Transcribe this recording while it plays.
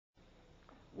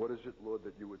What is it, Lord,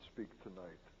 that you would speak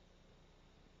tonight?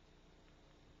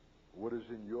 What is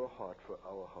in your heart for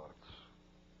our hearts?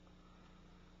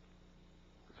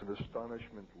 It's an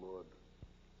astonishment, Lord,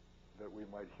 that we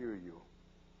might hear you,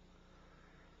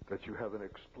 that you have an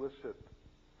explicit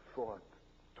thought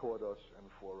toward us and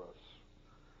for us.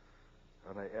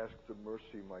 And I ask the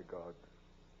mercy, my God,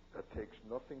 that takes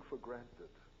nothing for granted,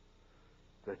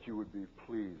 that you would be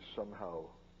pleased somehow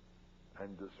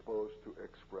and disposed to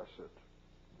express it.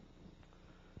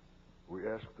 We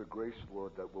ask the grace,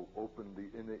 Lord, that will open the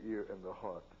inner ear and the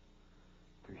heart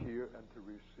to hear and to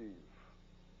receive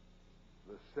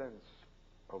the sense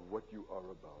of what you are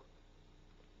about.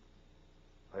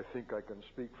 I think I can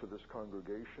speak for this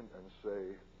congregation and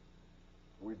say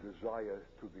we desire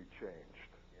to be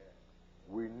changed.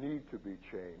 We need to be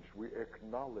changed. We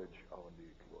acknowledge our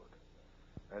need, Lord.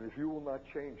 And if you will not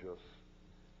change us,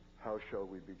 how shall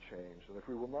we be changed? And if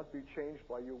we will not be changed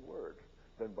by your word,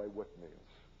 then by what means?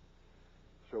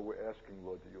 So we're asking,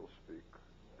 Lord, that you'll speak,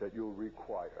 that you'll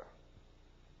require,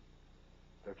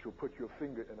 that you'll put your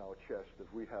finger in our chest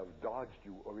if we have dodged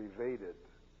you or evaded.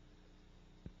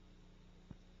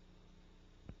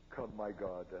 Come, my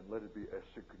God, and let it be a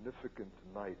significant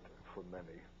night for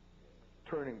many.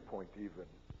 Turning point even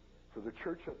for the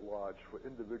church at large, for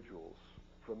individuals,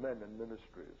 for men in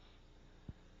ministries.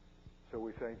 So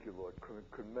we thank you, Lord.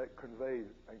 Convey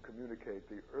and communicate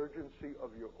the urgency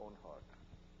of your own heart.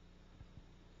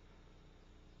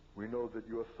 We know that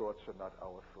your thoughts are not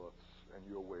our thoughts and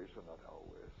your ways are not our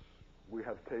ways. We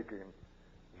have taken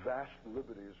vast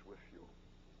liberties with you.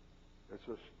 It's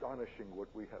astonishing what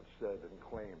we have said and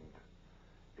claimed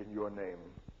in your name.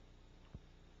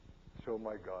 So,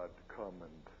 my God, come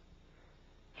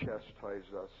and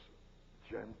chastise us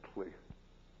gently.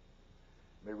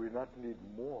 May we not need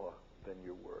more than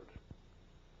your word.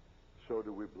 So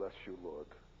do we bless you, Lord,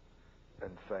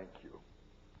 and thank you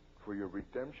for your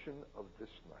redemption of this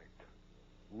night.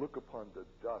 Look upon the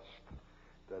dust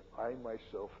that I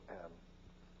myself am.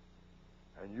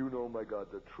 And you know, my God,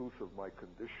 the truth of my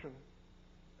condition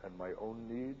and my own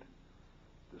need,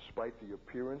 despite the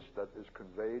appearance that is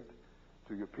conveyed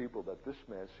to your people that this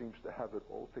man seems to have it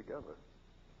all together.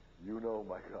 You know,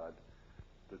 my God,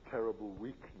 the terrible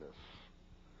weakness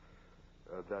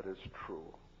that is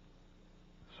true.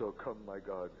 So come, my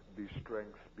God, be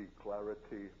strength, be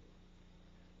clarity,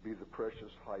 be the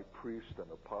precious high priest and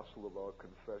apostle of our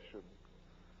confession.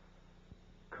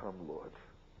 Come, Lord.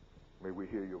 May we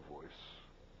hear your voice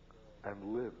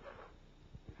and live.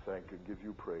 We thank and give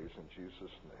you praise in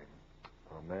Jesus'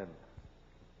 name. Amen.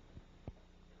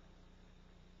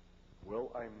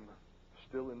 Well, I'm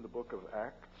still in the book of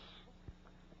Acts,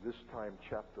 this time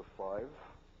chapter 5.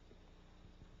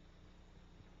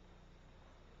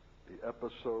 The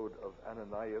episode of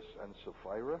Ananias and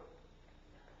Sapphira.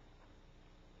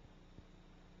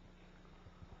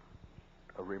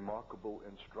 A remarkable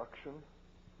instruction.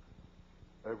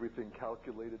 Everything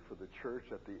calculated for the church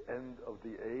at the end of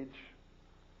the age.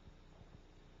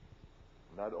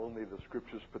 Not only the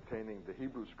scriptures pertaining the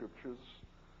Hebrew scriptures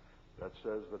that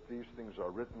says that these things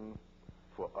are written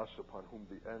for us upon whom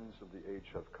the ends of the age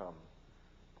have come,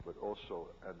 but also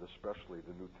and especially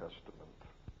the New Testament.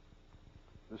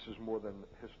 This is more than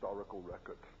historical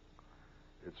record.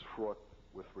 It's fraught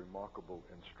with remarkable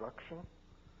instruction,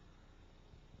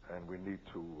 and we need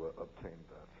to obtain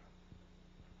that.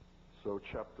 So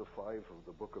chapter 5 of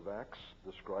the book of Acts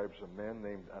describes a man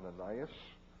named Ananias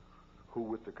who,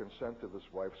 with the consent of his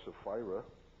wife Sapphira,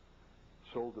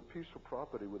 sold a piece of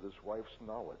property with his wife's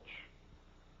knowledge,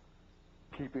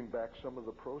 keeping back some of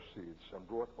the proceeds, and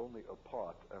brought only a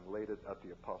part and laid it at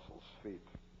the apostles' feet.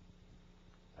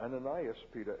 Ananias,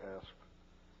 Peter asked,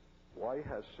 why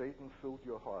has Satan filled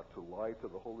your heart to lie to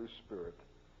the Holy Spirit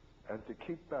and to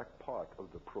keep back part of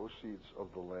the proceeds of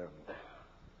the land?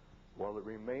 While it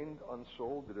remained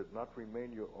unsold, did it not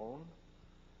remain your own?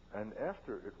 And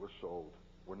after it was sold,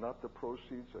 were not the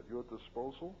proceeds at your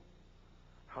disposal?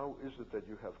 How is it that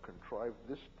you have contrived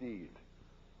this deed,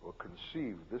 or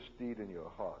conceived this deed in your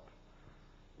heart?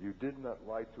 You did not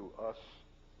lie to us,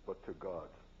 but to God.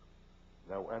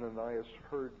 Now Ananias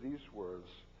heard these words.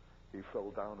 He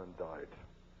fell down and died.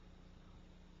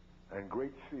 And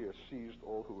great fear seized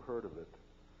all who heard of it.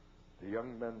 The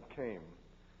young men came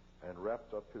and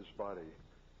wrapped up his body,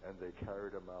 and they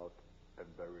carried him out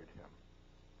and buried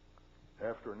him.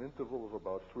 After an interval of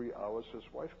about 3 hours, his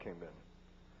wife came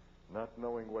in, not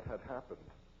knowing what had happened.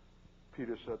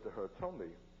 Peter said to her, tell me,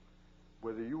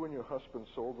 whether you and your husband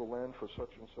sold the land for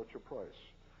such and such a price.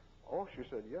 Oh, she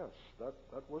said, yes, that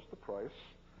was the price.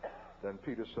 Then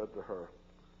Peter said to her,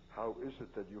 how is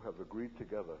it that you have agreed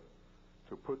together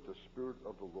to put the Spirit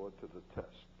of the Lord to the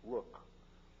test. Look,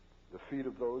 the feet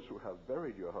of those who have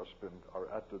buried your husband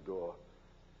are at the door,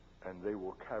 and they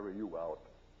will carry you out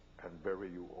and bury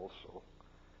you also.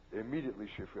 Immediately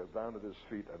she fell down at his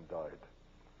feet and died.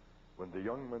 When the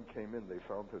young men came in, they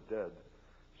found her dead,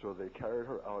 so they carried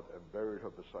her out and buried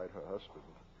her beside her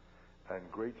husband. And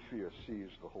great fear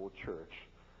seized the whole church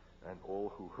and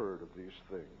all who heard of these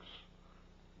things.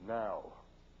 Now,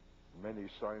 many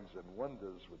signs and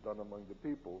wonders were done among the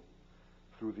people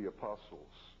through the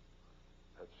apostles,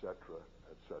 etc.,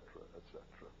 etc.,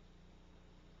 etc.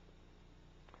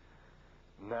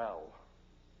 Now,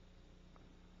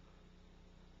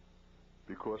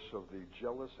 because of the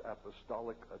jealous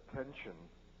apostolic attention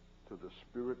to the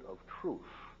Spirit of truth,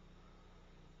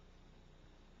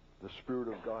 the Spirit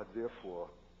of God, therefore,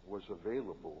 was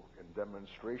available in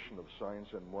demonstration of signs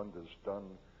and wonders done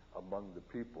among the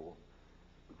people,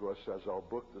 because as our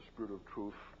book, The Spirit of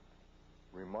Truth,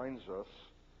 reminds us,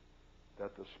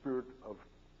 that the Spirit of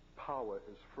power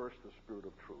is first the Spirit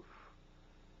of truth.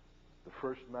 The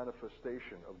first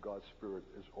manifestation of God's Spirit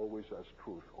is always as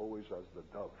truth, always as the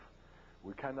dove.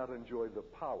 We cannot enjoy the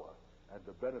power and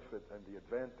the benefit and the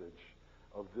advantage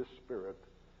of this Spirit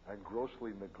and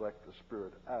grossly neglect the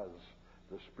Spirit as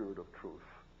the Spirit of truth.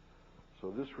 So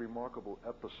this remarkable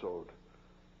episode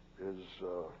is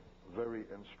very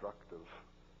instructive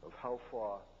of how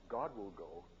far God will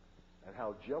go and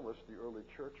how jealous the early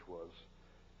church was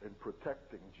in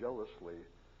protecting jealously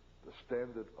the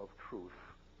standard of truth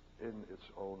in its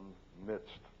own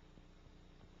midst.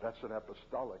 That's an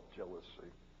apostolic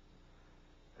jealousy.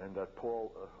 And that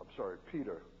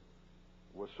Peter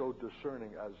was so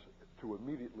discerning as to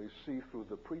immediately see through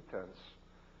the pretense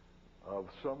of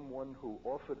someone who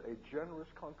offered a generous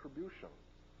contribution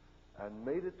and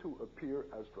made it to appear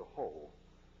as the whole,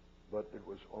 but it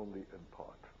was only in part.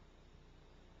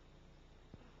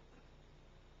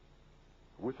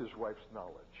 With his wife's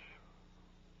knowledge.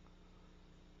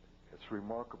 It's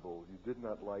remarkable. You did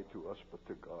not lie to us, but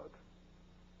to God.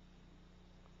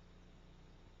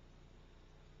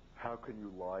 How can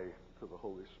you lie to the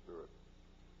Holy Spirit?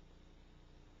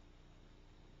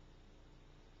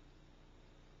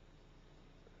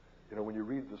 You know, when you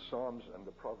read the Psalms and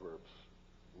the Proverbs,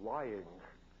 lying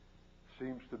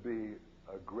seems to be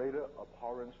a greater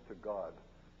abhorrence to God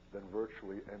than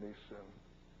virtually any sin.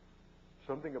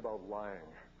 Something about lying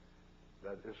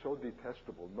that is so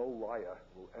detestable, no liar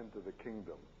will enter the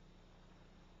kingdom.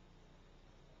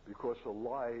 Because a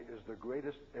lie is the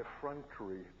greatest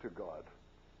effrontery to God.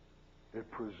 It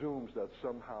presumes that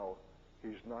somehow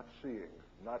he's not seeing,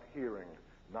 not hearing,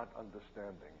 not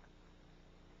understanding.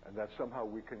 And that somehow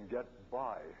we can get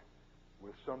by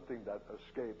with something that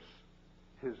escapes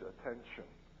his attention.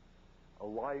 A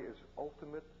lie is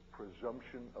ultimate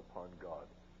presumption upon God.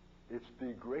 It's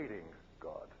degrading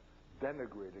God,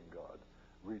 denigrating God,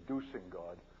 reducing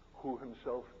God, who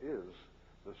himself is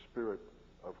the Spirit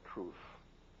of truth.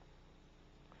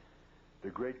 The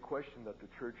great question that the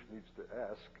church needs to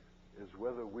ask is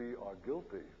whether we are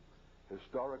guilty,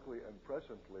 historically and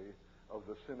presently, of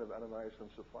the sin of Ananias and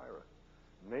Sapphira.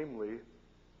 Namely,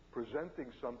 presenting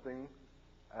something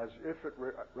as if it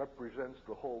represents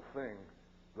the whole thing,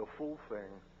 the full thing,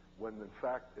 when in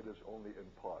fact it is only in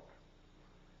part.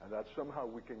 And that somehow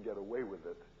we can get away with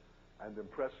it and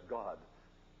impress God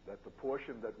that the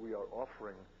portion that we are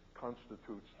offering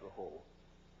constitutes the whole.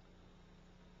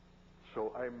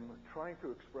 So I'm trying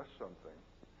to express something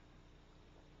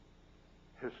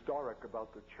historic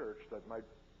about the church that might,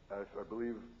 as I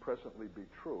believe, presently be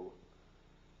true,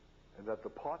 and that the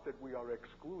part that we are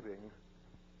excluding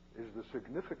is the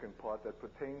significant part that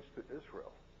pertains to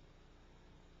Israel.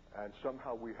 And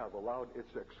somehow we have allowed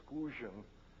its exclusion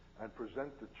and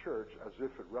present the church as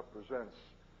if it represents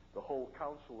the whole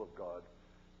counsel of God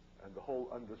and the whole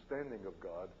understanding of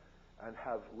God, and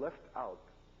have left out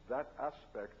that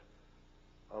aspect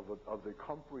of the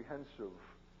comprehensive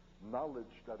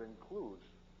knowledge that includes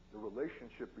the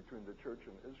relationship between the church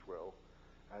and Israel,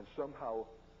 and somehow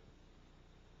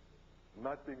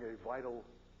not being a vital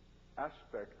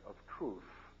aspect of truth,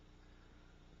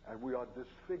 and we are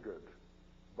disfigured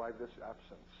by this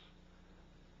absence.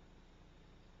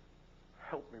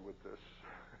 Help me with this.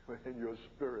 In your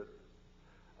spirit,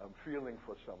 I'm feeling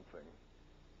for something.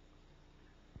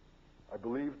 I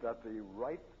believe that the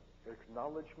right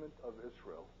acknowledgement of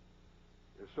Israel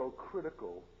is so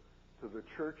critical to the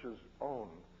church's own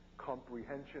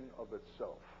comprehension of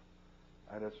itself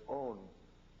and its own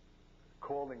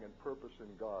calling and purpose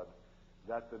in God,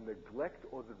 that the neglect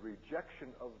or the rejection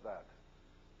of that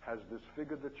has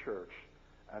disfigured the church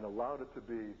and allowed it to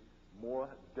be more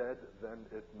dead than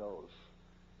it knows.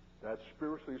 that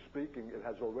spiritually speaking, it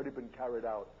has already been carried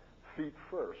out feet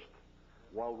first,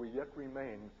 while we yet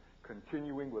remain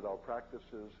continuing with our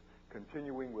practices,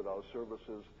 continuing with our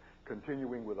services,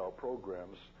 continuing with our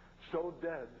programs, so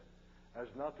dead as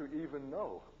not to even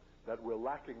know that we're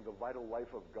lacking the vital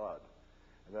life of God,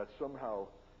 and that somehow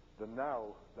the now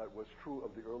that was true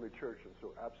of the early church and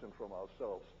so absent from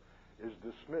ourselves is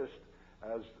dismissed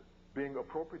as being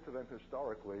appropriate to them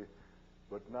historically,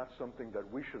 but not something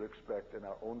that we should expect in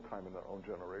our own time, in our own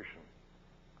generation.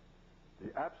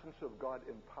 The absence of God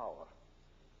in power,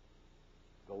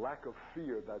 the lack of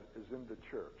fear that is in the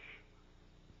church,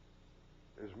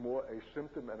 is more a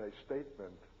symptom and a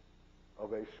statement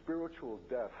of a spiritual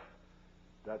death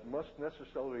that must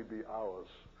necessarily be ours,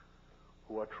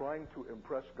 who are trying to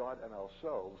impress God and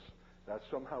ourselves that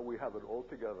somehow we have it all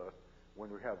together when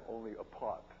we have only a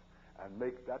part, and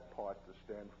make that part to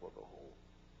stand for the whole.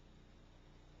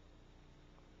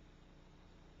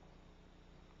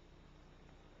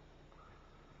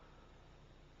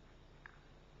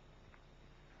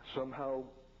 Somehow,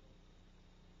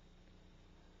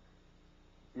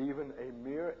 even a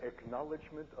mere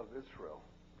acknowledgement of Israel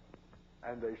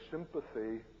and a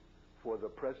sympathy for the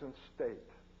present state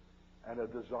and a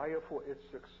desire for its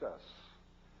success,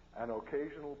 an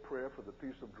occasional prayer for the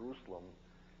peace of Jerusalem,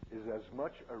 is as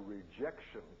much a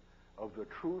rejection of the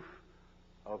truth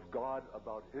of God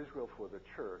about Israel for the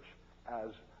church as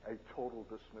a total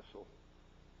dismissal.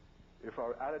 If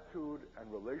our attitude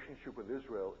and relationship with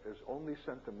Israel is only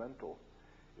sentimental,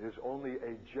 is only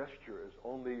a gesture, is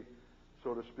only,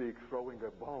 so to speak, throwing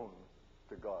a bone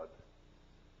to God,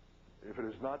 if it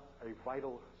is not a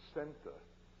vital center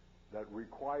that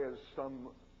requires some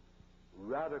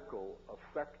radical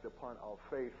effect upon our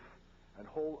faith and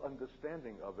whole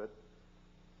understanding of it,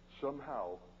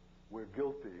 somehow we're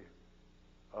guilty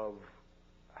of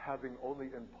having only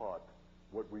in part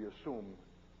what we assume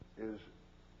is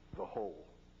the whole.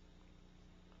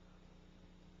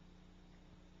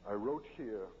 I wrote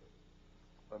here,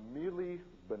 a merely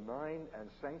benign and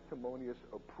sanctimonious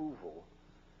approval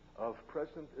of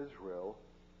present Israel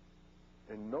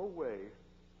in no way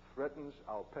threatens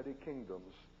our petty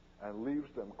kingdoms and leaves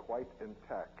them quite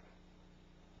intact.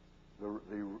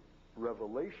 The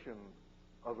revelation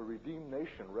of a redeemed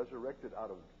nation resurrected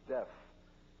out of death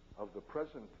of the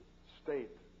present state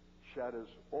shatters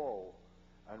all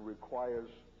and requires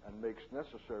and makes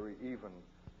necessary even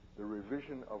the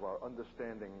revision of our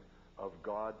understanding of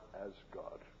God as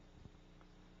God.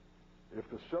 If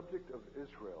the subject of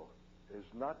Israel is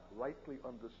not rightly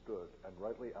understood and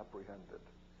rightly apprehended,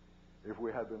 if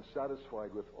we have been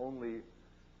satisfied with only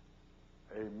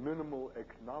a minimal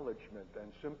acknowledgement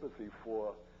and sympathy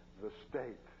for the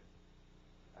state,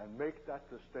 and make that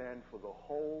to stand for the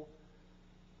whole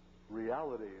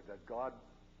reality that God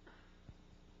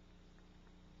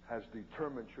has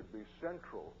determined should be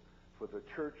central for the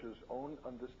church's own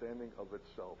understanding of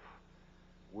itself,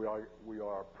 we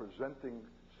are presenting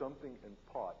something in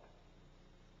part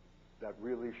that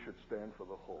really should stand for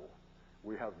the whole.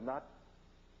 We have not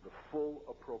the full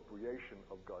appropriation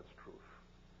of God's truth.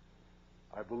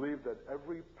 I believe that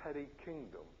every petty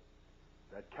kingdom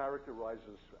that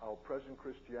characterizes our present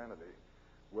Christianity,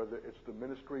 whether it's the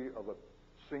ministry of a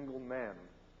single man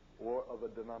or of a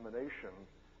denomination,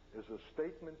 is a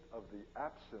statement of the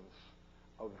absence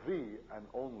of the and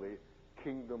only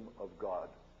kingdom of God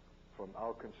from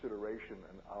our consideration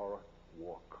and our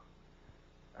walk.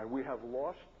 And we have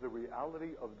lost the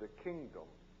reality of the kingdom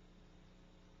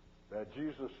that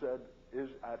Jesus said is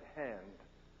at hand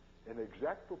in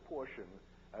exact proportion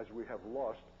as we have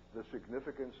lost the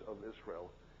significance of Israel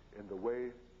in the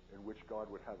way in which God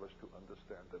would have us to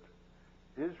understand it.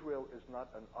 Israel is not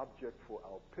an object for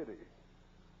our pity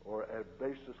or a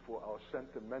basis for our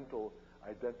sentimental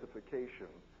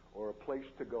identification or a place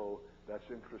to go that's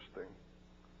interesting.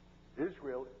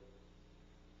 Israel,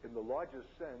 in the largest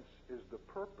sense, is the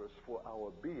purpose for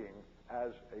our being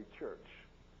as a church.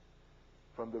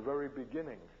 From the very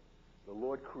beginning, the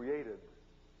Lord created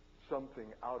something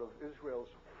out of Israel's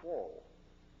fall,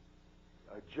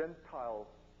 a Gentile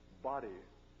body,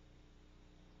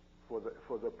 for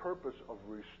the purpose of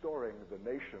restoring the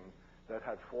nation that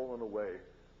had fallen away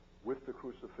with the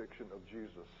crucifixion of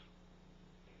Jesus.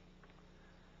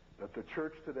 That the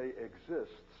church today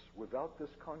exists without this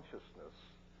consciousness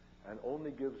and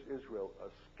only gives Israel a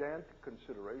scant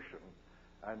consideration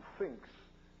and thinks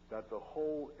that the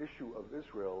whole issue of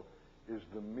Israel is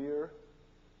the mere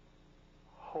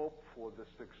hope for the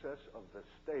success of the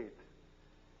state,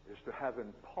 is to have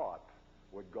in part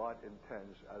what God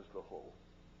intends as the whole.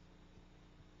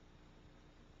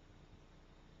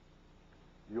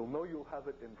 You'll know you'll have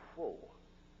it in full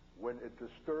when it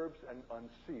disturbs and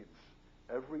unseats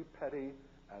every petty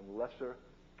and lesser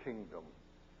kingdom.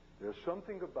 There's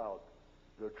something about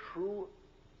the true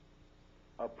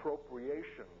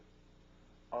appropriation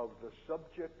of the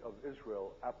subject of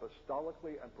Israel,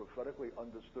 apostolically and prophetically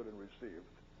understood and received,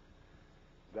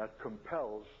 that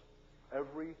compels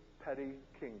every petty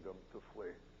kingdom to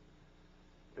flee.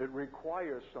 It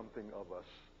requires something of us.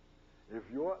 If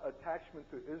your attachment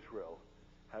to Israel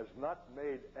has not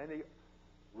made any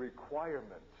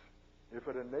requirement, if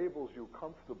it enables you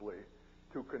comfortably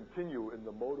to continue in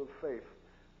the mode of faith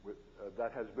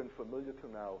that has been familiar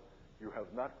to now, you have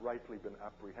not rightly been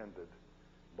apprehended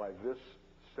by this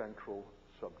central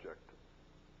subject.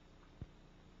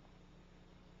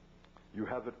 You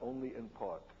have it only in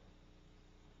part.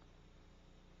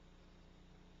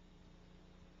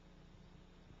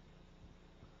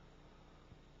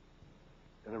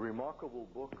 In a remarkable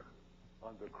book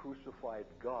on the crucified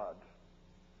God,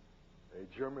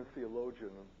 a German theologian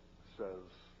says,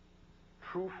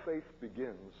 true faith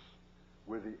begins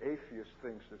where the atheist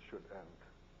thinks it should end.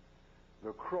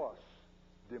 The cross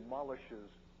demolishes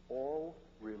all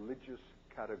religious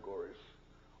categories,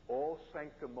 all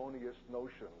sanctimonious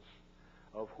notions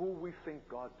of who we think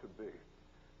God to be.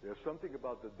 There's something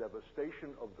about the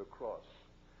devastation of the cross.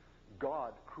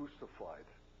 God crucified.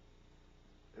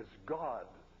 It's God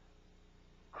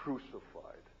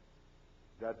crucified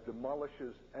that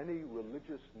demolishes any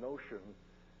religious notion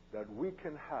that we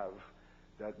can have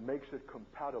that makes it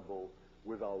compatible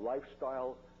with our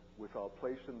lifestyle, with our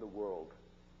place in the world.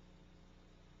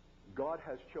 God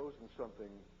has chosen something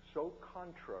so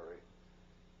contrary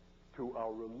to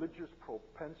our religious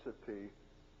propensity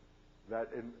that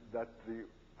the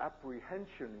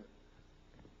apprehension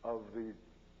of the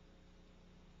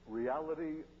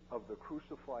reality of the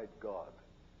crucified God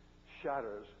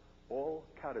shatters all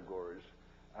categories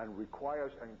and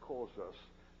requires and calls us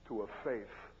to a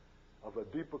faith of a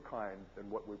deeper kind than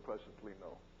what we presently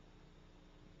know.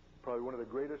 Probably one of the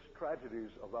greatest tragedies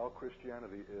of our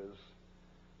Christianity is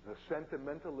the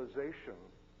sentimentalization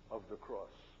of the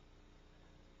cross,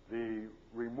 the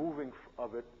removing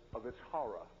of its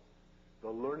horror, the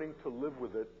learning to live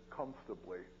with it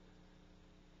comfortably,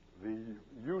 the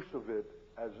use of it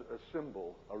as a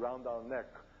symbol around our neck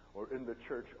or in the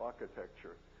church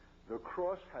architecture. The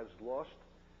cross has lost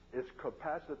its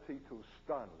capacity to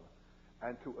stun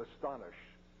and to astonish,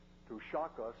 to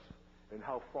shock us in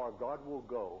how far God will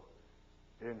go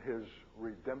in his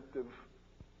redemptive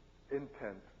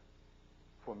intent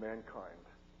for mankind.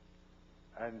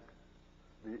 And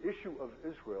the issue of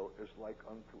Israel is like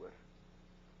unto it,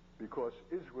 because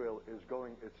Israel is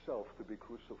going itself to be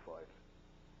crucified.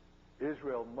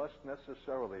 Israel must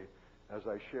necessarily, as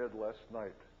I shared last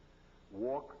night,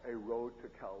 walk a road to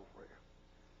Calvary.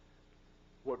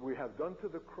 What we have done to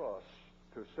the cross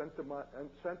to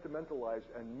sentimentalize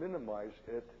and minimize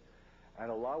it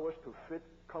and allow us to fit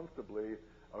comfortably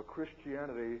a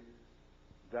Christianity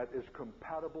that is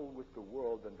compatible with the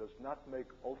world and does not make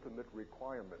ultimate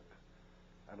requirement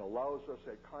and allows us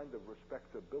a kind of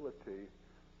respectability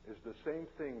is the same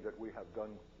thing that we have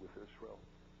done with Israel.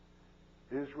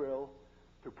 Israel,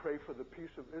 to pray for the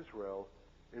peace of Israel,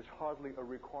 is hardly a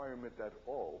requirement at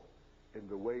all in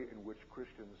the way in which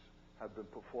Christians have been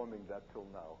performing that till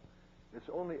now. It's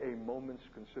only a moment's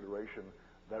consideration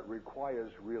that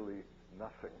requires really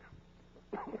nothing.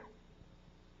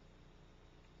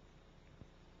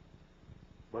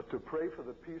 But to pray for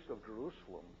the peace of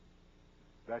Jerusalem,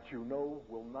 that you know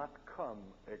will not come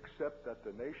except that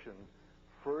the nation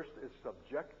first is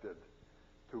subjected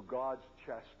to God's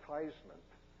chastisement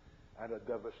and a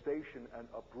devastation and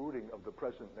uprooting of the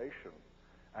present nation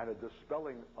and a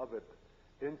dispelling of it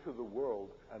into the world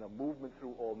and a movement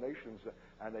through all nations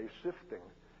and a sifting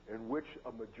in which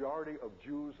a majority of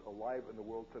Jews alive in the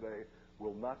world today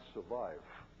will not survive.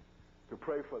 To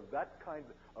pray for that kind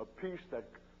of peace that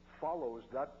follows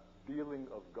that dealing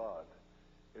of God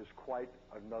is quite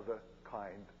another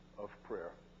kind of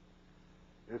prayer.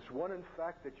 It's one, in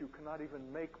fact, that you cannot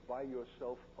even make by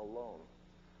yourself alone.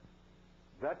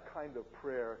 That kind of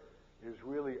prayer is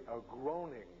really a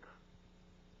groaning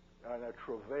and a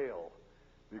travail,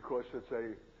 because it's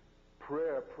a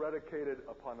prayer predicated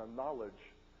upon a knowledge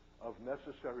of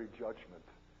necessary judgment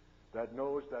that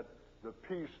knows that the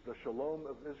peace, the shalom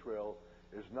of Israel,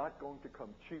 is not going to come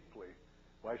cheaply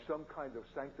by some kind of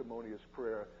sanctimonious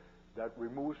prayer that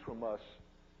removes from us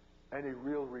any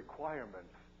real requirement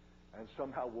and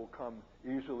somehow will come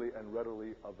easily and readily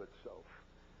of itself.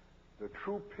 The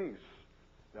true peace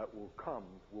that will come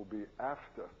will be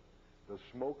after the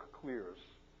smoke clears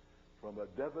from a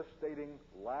devastating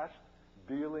last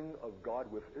dealing of God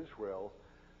with Israel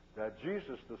that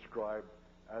Jesus described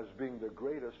as being the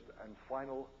greatest and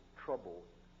final trouble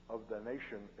of the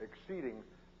nation, exceeding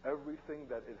everything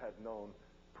that it had known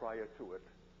prior to it.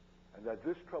 And that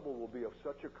this trouble will be of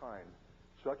such a kind,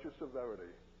 such a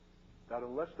severity, that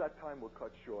unless that time were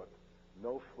cut short,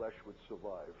 no flesh would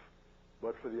survive.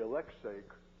 But for the elect's sake,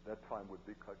 that time would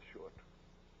be cut short.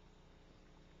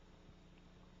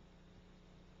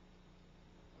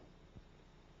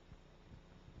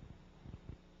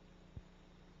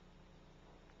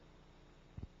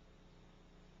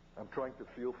 I'm trying to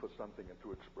feel for something and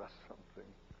to express something.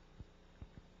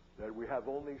 That we have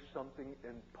only something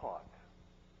in part.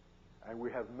 And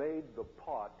we have made the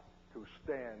part to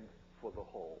stand for the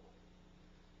whole.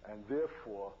 And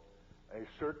therefore, a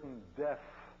certain death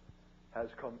has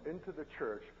come into the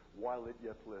church while it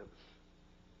yet lives.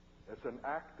 It's an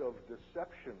act of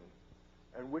deception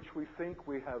in which we think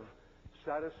we have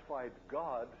satisfied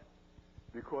God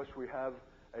because we have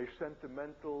a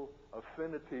sentimental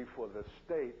affinity for the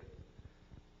state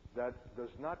that does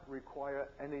not require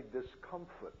any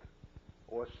discomfort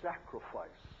or sacrifice,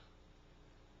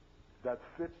 that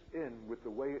fits in with the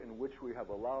way in which we have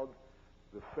allowed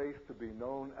the faith to be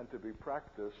known and to be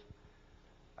practiced,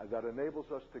 and that enables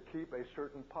us to keep a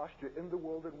certain posture in the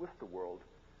world and with the world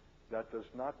that does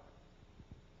not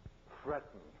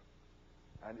threaten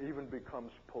and even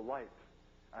becomes polite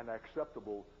and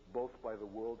acceptable both by the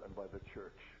world and by the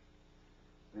church.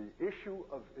 The issue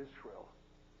of Israel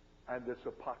and this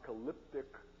apocalyptic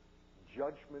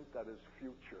judgment that is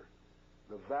future,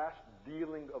 the vast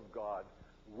dealing of God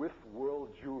with world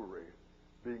Jewry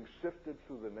being sifted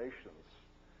through the nations,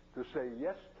 to say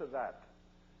yes to that,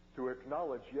 to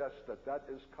acknowledge, yes, that that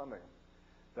is coming,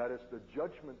 that is the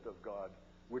judgment of God,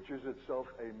 which is itself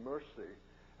a mercy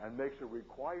and makes a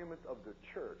requirement of the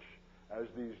church, as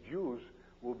these Jews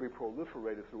will be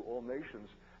proliferated through all nations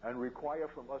and require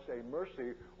from us a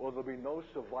mercy, or there'll be no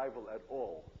survival at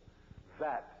all.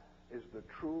 That is the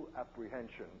true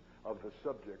apprehension of the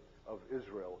subject of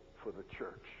Israel for the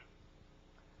church.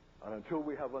 And until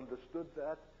we have understood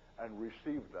that and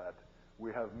received that,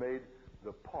 we have made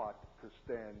the part to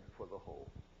stand for the whole.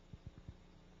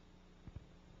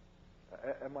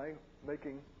 Am I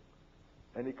making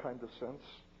any kind of sense?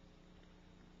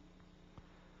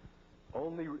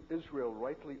 Only Israel,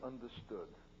 rightly understood,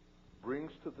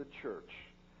 brings to the church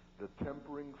the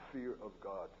tempering fear of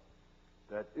God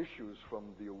that issues from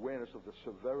the awareness of the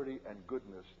severity and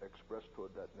goodness expressed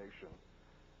toward that nation.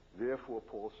 Therefore,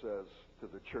 Paul says to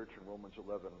the church in Romans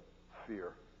 11,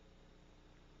 fear.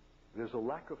 There's a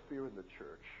lack of fear in the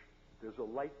church. There's a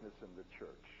lightness in the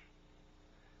church.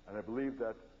 And I believe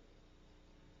that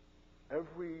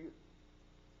every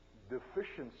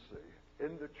deficiency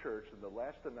in the church in the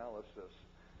last analysis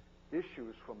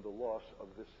issues from the loss of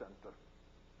this center.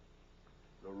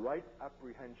 The right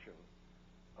apprehension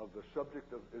of the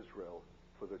subject of Israel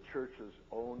for the church's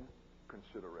own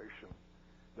consideration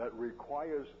that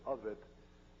requires of it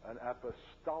an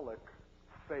apostolic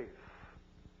faith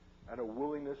and a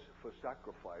willingness for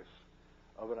sacrifice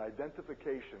of an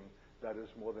identification that is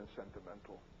more than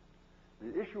sentimental.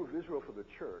 The issue of Israel for the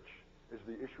church is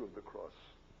the issue of the cross.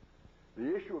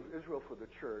 The issue of Israel for the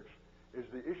church is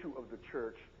the issue of the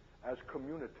church as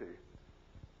community,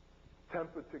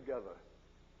 tempered together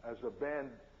as a band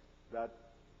that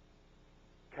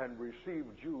can receive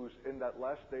Jews in that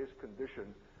last day's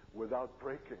condition without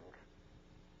breaking.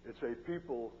 It's a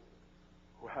people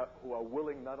who are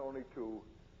willing not only to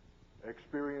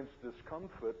experience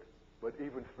discomfort, but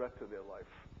even threat to their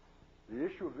life. The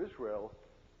issue of Israel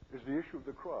is the issue of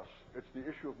the cross. It's the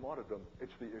issue of martyrdom.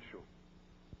 It's the issue.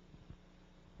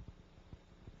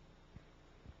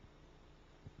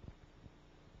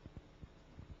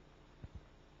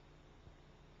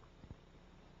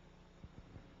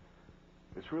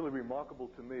 It's really remarkable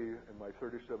to me in my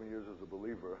 37 years as a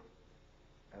believer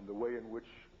and the way in which,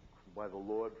 by the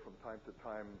Lord, from time to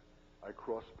time, I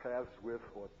cross paths with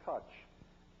or touch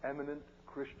eminent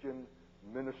Christian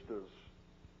ministers,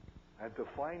 and to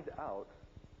find out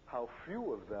how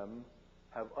few of them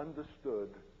have understood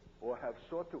or have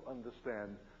sought to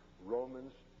understand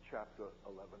Romans chapter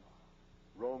 11.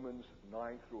 Romans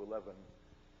 9 through 11,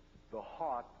 the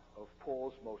heart of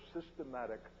Paul's most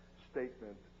systematic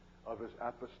statement of his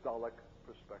apostolic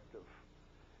perspective.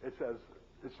 It's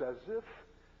as if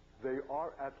they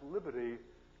are at liberty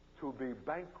to be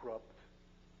bankrupt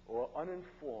or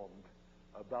uninformed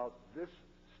about this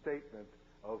statement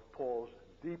of Paul's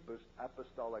deepest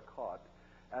apostolic heart,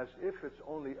 as if it's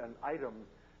only an item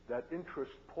that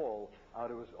interests Paul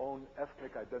out of his own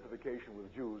ethnic identification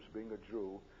with Jews, being a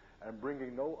Jew, and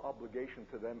bringing no obligation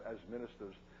to them as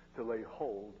ministers to lay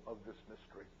hold of this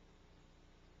mystery.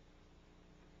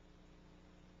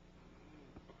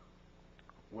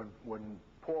 When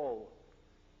Paul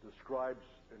describes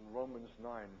in Romans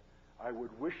 9, I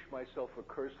would wish myself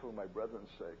accursed for my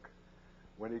brethren's sake,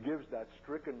 when he gives that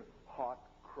stricken heart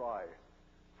cry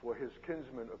for his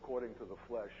kinsmen according to the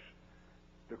flesh,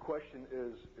 the question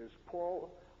is Paul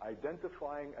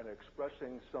identifying and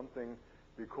expressing something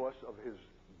because of his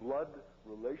blood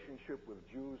relationship with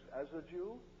Jews as a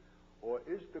Jew? Or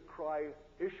is the cry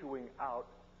issuing out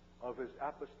of his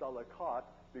apostolic heart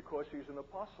because he's an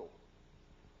apostle?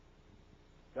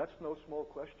 That's no small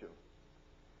question.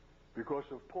 Because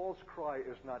if Paul's cry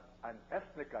is not an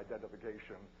ethnic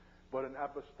identification, but an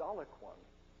apostolic one,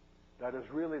 that is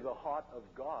really the heart of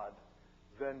God,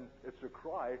 then it's a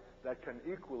cry that can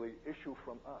equally issue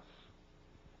from us.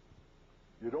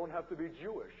 You don't have to be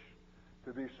Jewish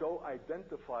to be so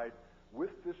identified with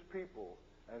this people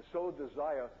and so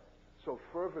desire so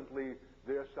fervently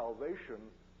their salvation,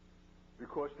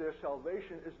 because their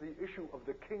salvation is the issue of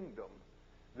the kingdom.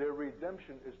 Their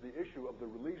redemption is the issue of the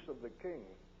release of the king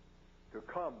to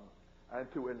come and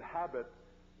to inhabit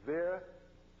their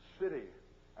city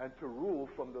and to rule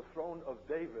from the throne of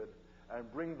David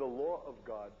and bring the law of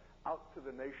God out to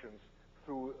the nations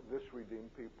through this redeemed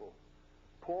people.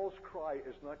 Paul's cry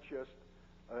is not just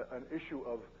an issue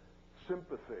of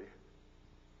sympathy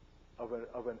of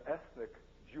an ethnic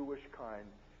Jewish kind.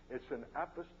 It's an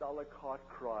apostolic heart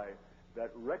cry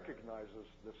that recognizes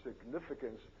the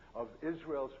significance of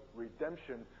Israel's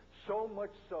redemption, so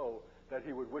much so that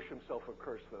he would wish himself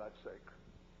accursed for that sake.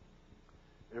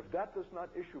 If that does not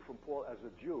issue from Paul as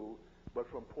a Jew, but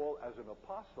from Paul as an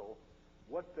apostle,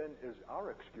 what then is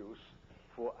our excuse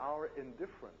for our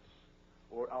indifference,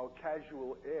 or our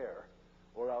casual air,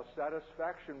 or our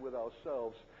satisfaction with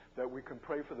ourselves that we can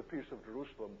pray for the peace of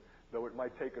Jerusalem, though it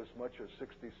might take as much as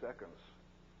 60 seconds?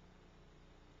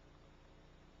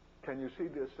 Can you see,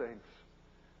 dear saints,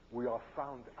 we are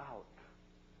found out.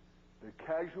 The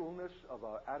casualness of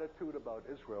our attitude about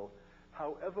Israel,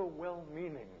 however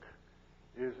well-meaning,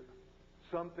 is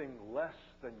something less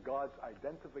than God's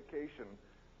identification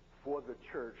for the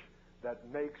church that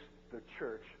makes the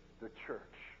church the church.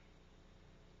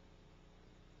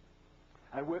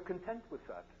 And we're content with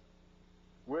that.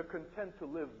 We're content to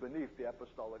live beneath the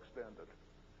apostolic standard.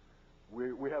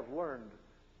 We have learned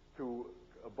to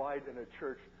abide in a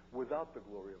church without the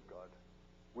glory of God.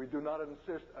 We do not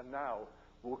insist a now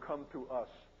will come to us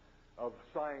of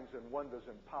signs and wonders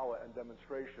and power and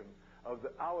demonstration of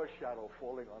our shadow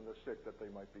falling on the sick that they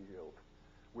might be healed.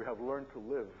 We have learned to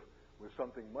live with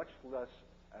something much less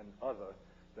and other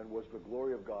than was the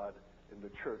glory of God in the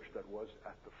church that was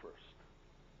at the first.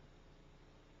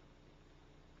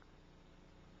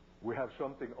 We have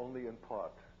something only in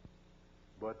part,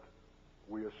 but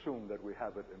we assume that we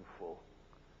have it in full.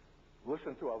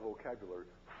 Listen to our vocabulary: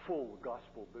 full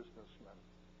gospel businessmen.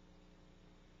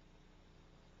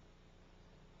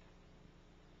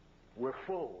 We're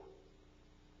full.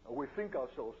 We think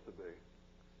ourselves to be,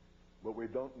 but we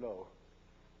don't know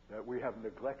that we have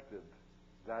neglected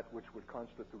that which would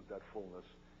constitute that fullness,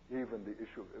 even the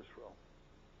issue of Israel.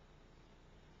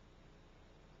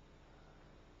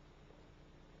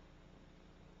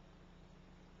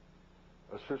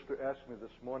 A sister asked me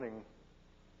this morning,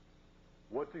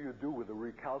 what do you do with a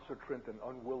recalcitrant and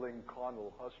unwilling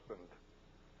carnal husband?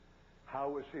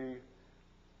 How is he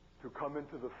to come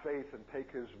into the faith and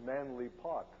take his manly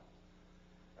part?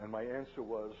 And my answer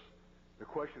was, the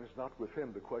question is not with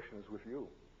him, the question is with you.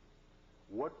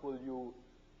 What will you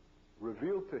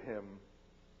reveal to him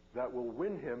that will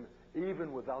win him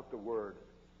even without the word?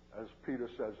 As Peter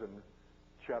says in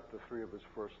chapter 3 of his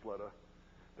first letter,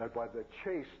 that by the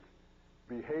chaste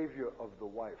behavior of the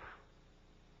wife,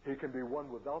 he can be won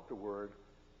without the word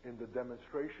in the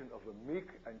demonstration of a meek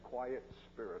and quiet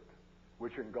spirit,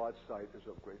 which in God's sight is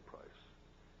of great price.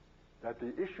 That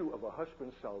the issue of a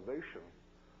husband's salvation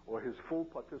or his full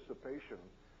participation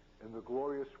in the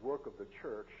glorious work of the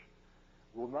church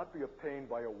will not be obtained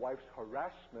by a wife's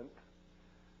harassment,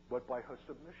 but by her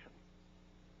submission.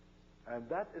 And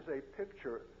that is a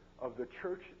picture of the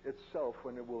church itself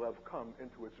when it will have come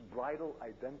into its bridal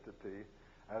identity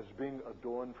as being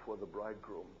adorned for the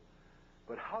bridegroom.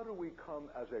 But how do we come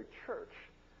as a church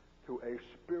to a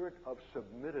spirit of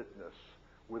submittedness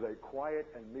with a quiet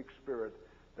and meek spirit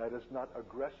that is not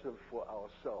aggressive for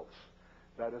ourselves,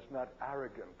 that is not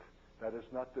arrogant, that is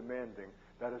not demanding,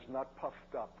 that is not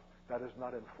puffed up, that is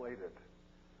not inflated?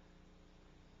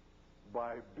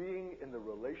 By being in the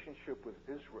relationship with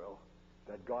Israel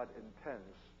that God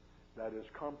intends, that is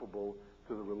comparable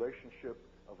to the relationship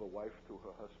of a wife to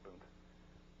her husband.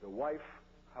 The wife,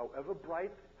 however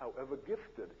bright, however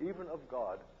gifted, even of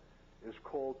God, is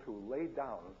called to lay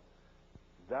down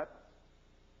that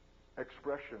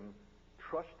expression,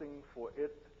 trusting for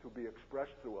it to be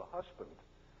expressed through a husband.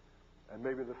 And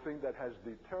maybe the thing that has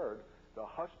deterred the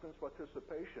husband's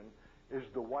participation is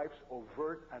the wife's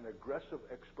overt and aggressive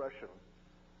expression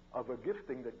of a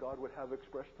gifting that God would have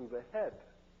expressed through the head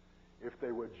if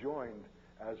they were joined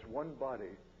as one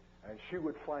body, and she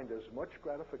would find as much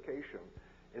gratification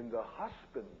in the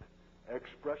husband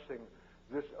expressing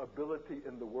this ability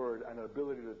in the Word and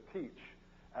ability to teach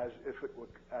as if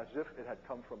it had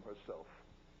come from herself.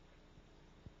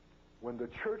 When the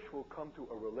church will come to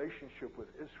a relationship with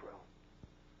Israel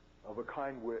of a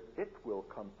kind where it will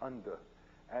come under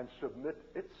and submit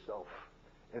itself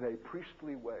in a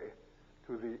priestly way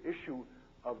to the issue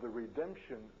of the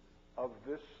redemption of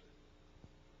this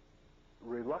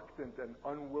reluctant and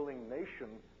unwilling nation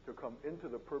to come into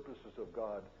the purposes of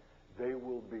God, they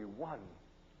will be won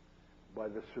by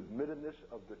the submittedness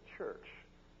of the church,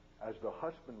 as the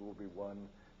husband will be won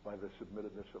by the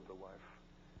submittedness of the wife.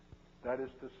 That is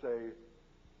to say,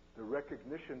 the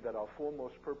recognition that our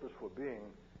foremost purpose for being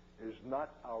is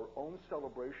not our own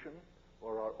celebration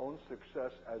or our own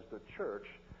success as the church,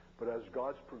 but as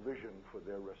God's provision for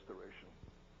their restoration.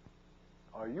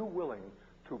 Are you willing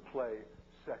to play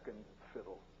second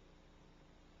fiddle?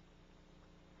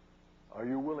 Are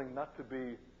you willing not to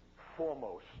be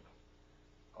foremost?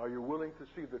 Are you willing to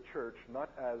see the church not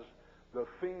as the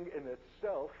thing in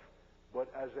itself, but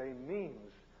as a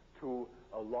means to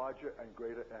a larger and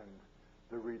greater end,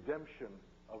 the redemption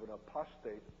of an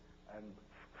apostate and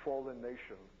fallen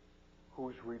nation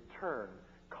whose return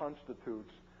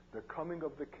constitutes the coming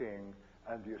of the King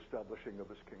and the establishing of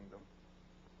his kingdom?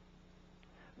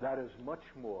 That is much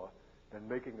more than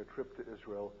making a trip to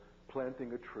Israel,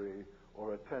 planting a tree,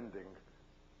 or attending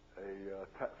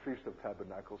a Feast of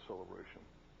Tabernacles celebration.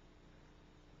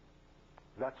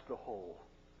 That's the whole.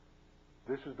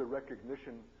 This is the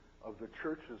recognition of the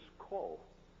church's call,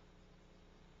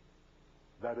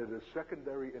 that it is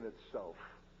secondary in itself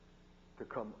to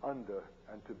come under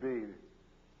and to be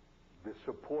the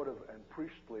supportive and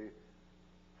priestly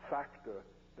factor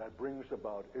that brings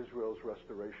about Israel's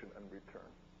restoration and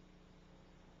return.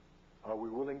 Are we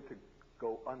willing to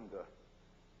go under,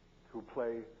 to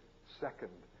play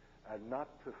second, and not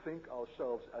to think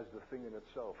ourselves as the thing in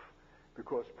itself?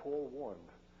 Because Paul warned,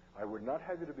 I would not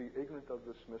have you to be ignorant of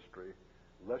this mystery,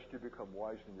 lest you become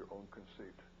wise in your own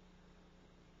conceit.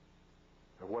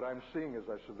 And what I'm seeing as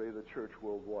I survey the church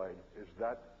worldwide is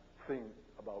that thing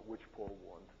about which Paul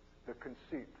warned, the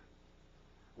conceit.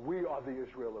 We are the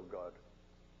Israel of God.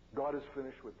 God is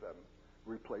finished with them.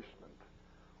 Replacement.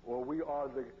 Or we are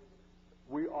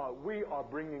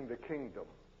bringing the kingdom.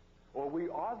 Or we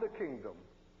are the kingdom.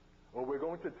 Or we're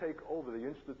going to take over the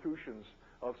institutions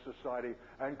of society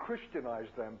and Christianize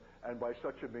them, and by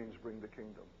such a means bring the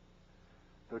kingdom.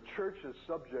 The church is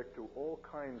subject to all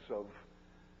kinds of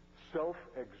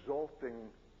self-exalting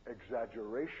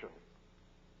exaggeration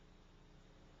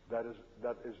that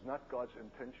is not God's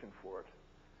intention for it.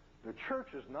 The church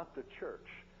is not the church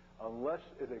unless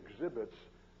it exhibits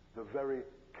the very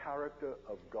character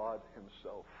of God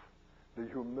himself, the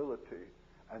humility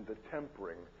and the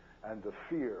tempering and the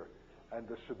fear and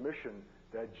the submission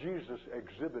that Jesus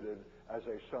exhibited as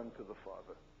a son to the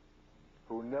Father,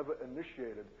 who never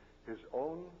initiated his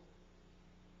own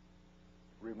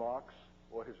remarks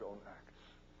or his own acts.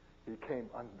 He came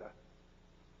under.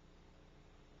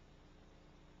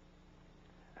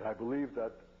 And I believe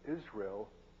that Israel,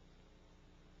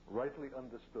 rightly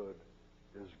understood,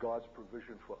 is God's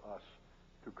provision for us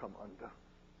to come under.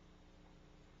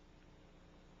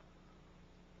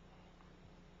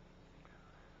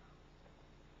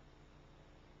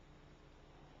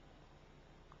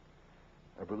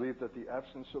 I believe that the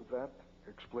absence of that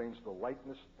explains the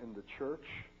lightness in the church,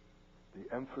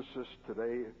 the emphasis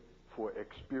today for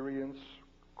experience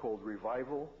called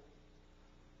revival,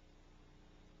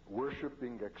 worship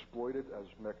being exploited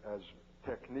as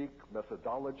technique,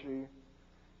 methodology,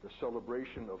 the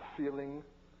celebration of feeling,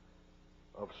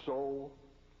 of soul,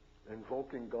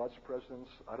 invoking God's presence.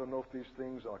 I don't know if these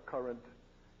things are current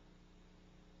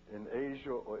in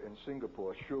Asia or in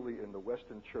Singapore. Surely in the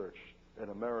Western church in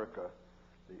America,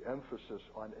 the emphasis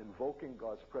on invoking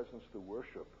God's presence through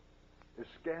worship is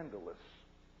scandalous.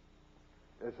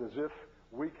 It's as if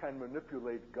we can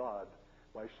manipulate God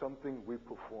by something we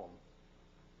perform.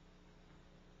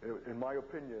 In my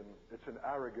opinion, it's an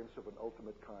arrogance of an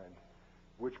ultimate kind,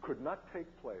 which could not take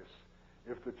place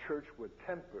if the church were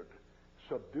tempered,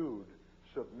 subdued,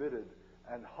 submitted,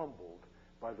 and humbled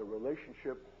by the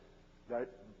relationship by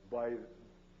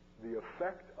the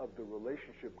effect of the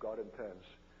relationship God intends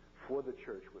for the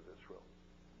church with Israel.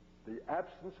 The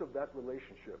absence of that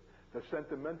relationship, the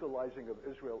sentimentalizing of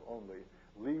Israel only,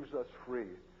 leaves us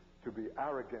free to be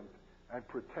arrogant and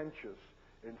pretentious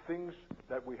in things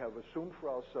that we have assumed for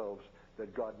ourselves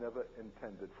that God never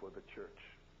intended for the church.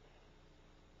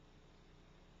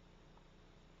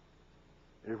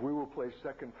 If we will play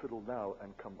second fiddle now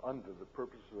and come under the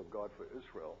purposes of God for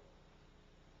Israel,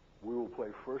 we will play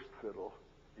first fiddle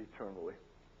eternally.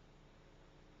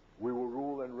 We will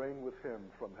rule and reign with him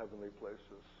from heavenly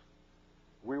places.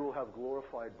 We will have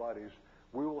glorified bodies.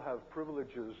 We will have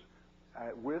privileges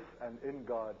with and in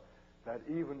God that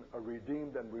even a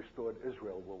redeemed and restored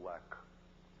Israel will lack.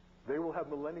 They will have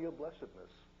millennial blessedness.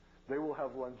 They will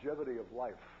have longevity of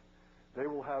life. They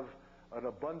will have an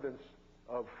abundance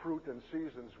of fruit and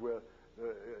seasons where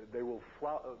they will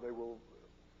flood the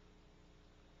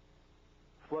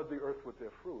earth with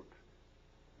their fruit.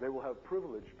 They will have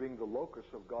privilege being the locus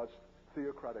of God's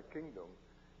theocratic kingdom,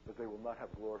 but they will not have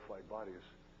glorified bodies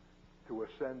to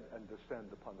ascend and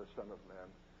descend upon the Son of Man.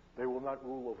 They will not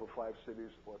rule over 5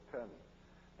 cities or 10.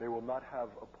 They will not have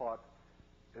a part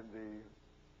in the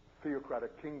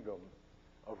theocratic kingdom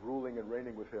of ruling and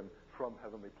reigning with him from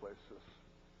heavenly places.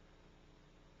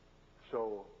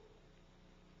 So,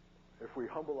 if we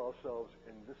humble ourselves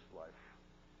in this life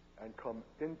and come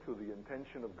into the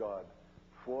intention of God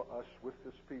for us with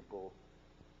this people,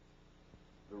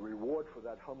 the reward for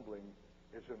that humbling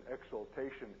is an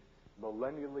exaltation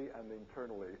millennially and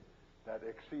eternally that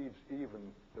exceeds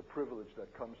even the privilege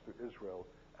that comes to Israel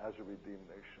as a redeemed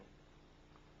nation.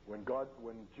 When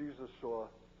Jesus saw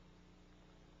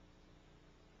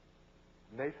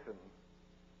Nathan,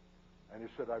 and he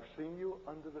said, I've seen you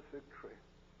under the fig tree.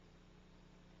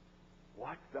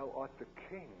 What? Thou art the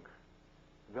King.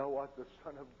 Thou art the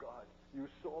Son of God. You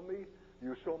saw me.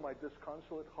 You saw my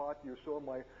disconsolate heart. You saw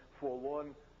my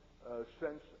forlorn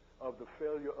sense of the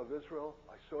failure of Israel.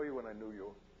 I saw you when I knew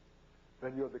you.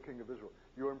 Then you're the King of Israel.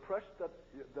 You're impressed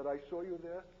that I saw you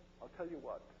there? I'll tell you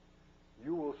what.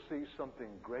 You will see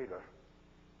something greater.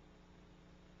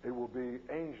 It will be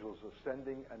angels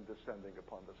ascending and descending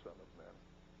upon the Son of Man.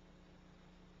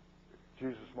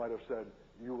 Jesus might have said,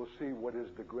 you will see what is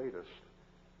the greatest,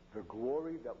 the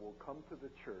glory that will come to the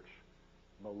church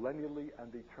millennially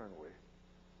and eternally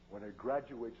when it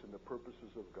graduates in the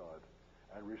purposes of God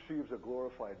and receives a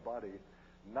glorified body,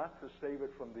 not to save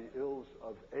it from the ills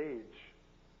of age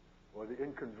or the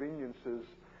inconveniences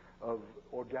of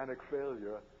organic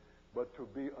failure, but to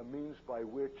be a means by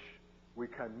which we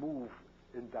can move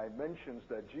in dimensions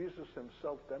that Jesus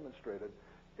himself demonstrated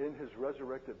in his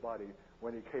resurrected body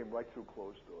when he came right through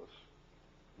closed doors.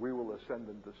 We will ascend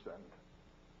and descend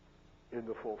in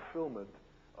the fulfillment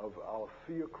of our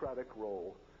theocratic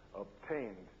role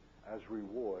obtained as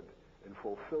reward in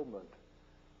fulfillment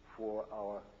for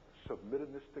our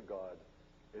submittedness to God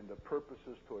in the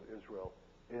purposes toward Israel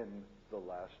in the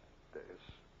last days.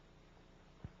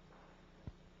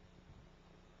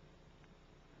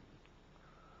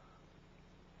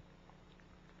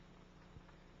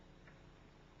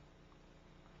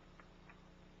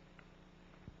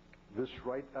 This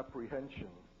right apprehension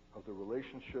of the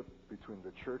relationship between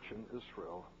the church and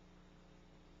Israel,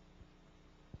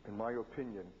 in my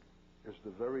opinion, is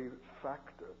the very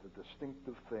factor, the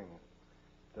distinctive thing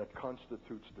that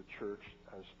constitutes the church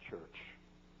as church.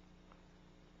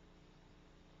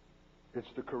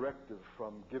 It's the corrective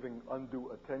from giving undue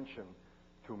attention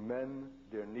to men,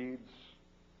 their needs,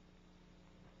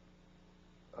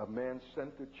 a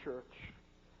man-centered church,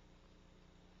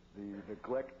 the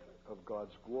neglect of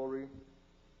God's glory,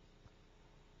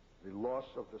 the loss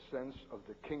of the sense of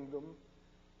the kingdom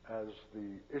as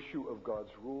the issue of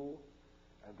God's rule,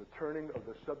 and the turning of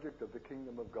the subject of the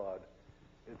kingdom of God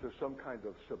into some kind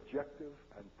of subjective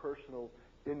and personal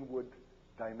inward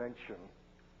dimension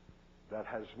that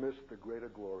has missed the greater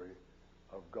glory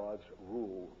of God's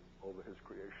rule over his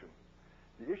creation.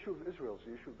 The issue of Israel is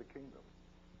the issue of the kingdom.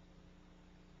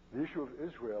 The issue of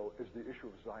Israel is the issue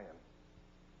of Zion.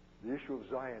 The issue of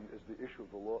Zion is the issue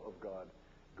of the law of God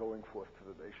going forth to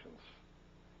the nations.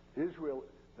 Israel,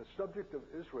 the subject of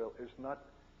Israel is not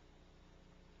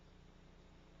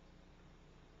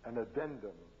an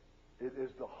addendum. It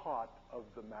is the heart of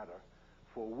the matter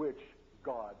for which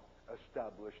God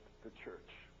established the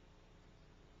church.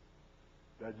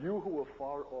 That you who are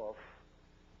far off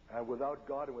and without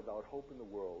God and without hope in the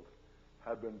world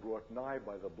have been brought nigh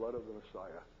by the blood of the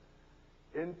Messiah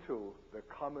into the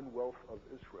commonwealth of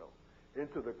Israel,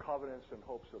 into the covenants and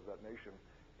hopes of that nation,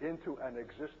 into an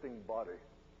existing body.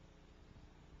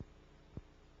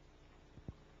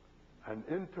 An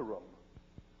interim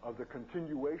of the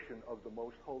continuation of the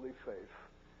most holy faith,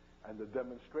 and the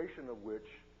demonstration of which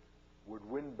would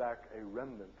win back a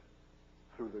remnant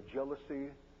through the jealousy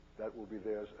that will be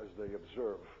theirs as they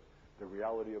observe the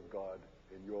reality of God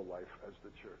in your life as the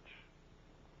church.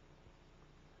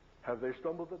 Have they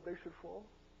stumbled that they should fall?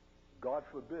 God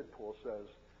forbid, Paul says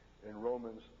in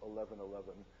Romans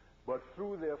 11:11. But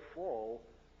through their fall,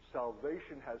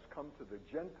 salvation has come to the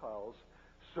Gentiles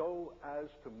so as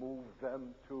to move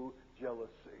them to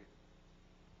jealousy.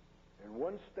 In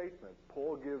one statement,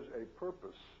 Paul gives a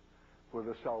purpose for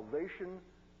the salvation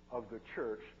of the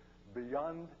church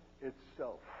beyond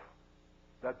itself.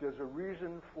 That there's a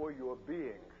reason for your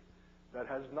being that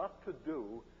has not to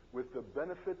do with the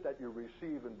benefit that you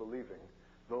receive in believing,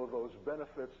 though those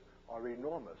benefits are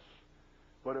enormous.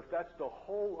 But if that's the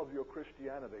whole of your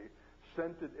Christianity,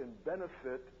 centered in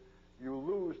benefit, you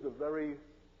lose the very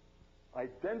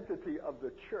identity of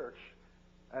the church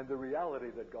and the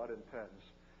reality that God intends.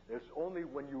 It's only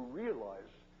when you realize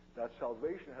that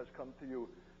salvation has come to you,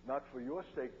 not for your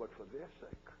sake, but for their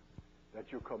sake, that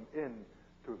you come in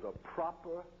to the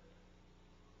proper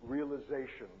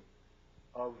realization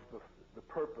of the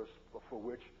purpose for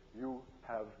which you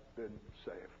have been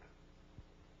saved.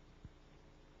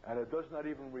 And it does not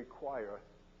even require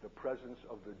the presence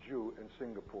of the Jew in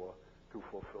Singapore to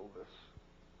fulfill this.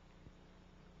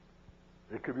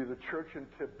 It could be the church in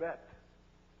Tibet,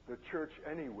 the church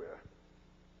anywhere,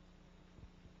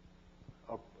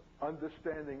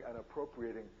 understanding and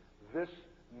appropriating this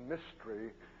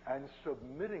mystery and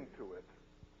submitting to it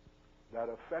that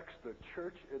affects the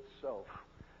church itself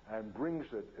and brings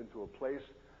it into a place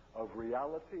of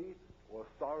reality,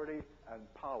 authority, and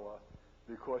power,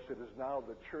 because it is now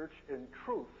the church in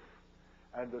truth,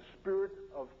 and the spirit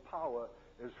of power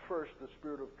is first the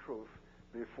spirit of truth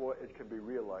before it can be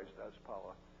realized as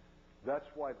power. That's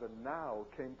why the now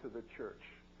came to the church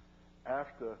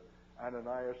after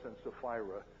Ananias and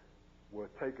Sapphira were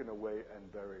taken away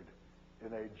and buried,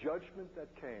 in a judgment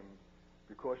that came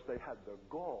because they had the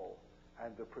gall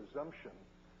and the presumption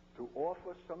to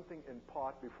offer something in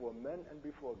part before men and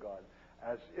before God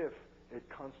as if it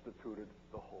constituted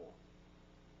the whole.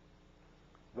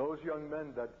 Those young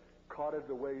men that carted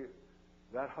away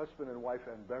that husband and wife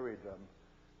and buried them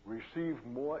received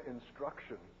more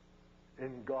instruction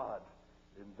in God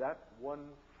in that one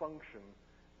function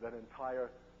than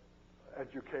entire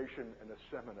education in a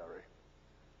seminary.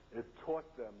 It taught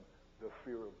them the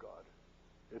fear of God.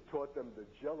 It taught them the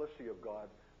jealousy of God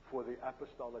for the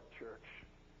apostolic church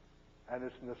and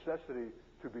its necessity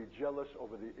to be jealous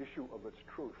over the issue of its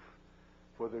truth.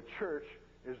 For the church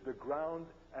is the ground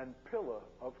and pillar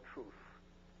of truth.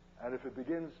 And if it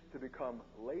begins to become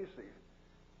lazy,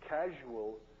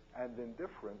 casual, and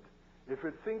indifferent, if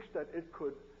it thinks that it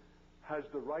has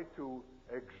the right to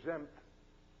exempt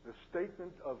the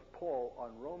statement of Paul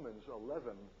on Romans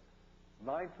 11,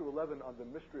 9 through 11 on the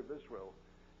mystery of Israel,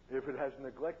 if it has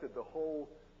neglected the whole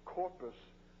corpus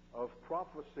of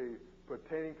prophecy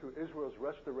pertaining to Israel's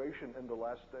restoration in the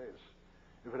last days,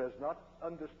 if it has not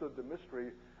understood the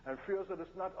mystery and feels that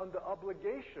it's not under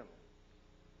obligation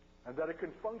and that it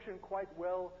can function quite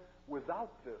well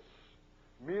without this,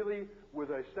 merely with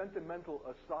a sentimental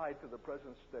aside to the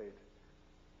present state,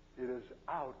 it is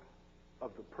out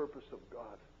of the purpose of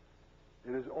God.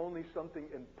 It is only something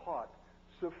in part,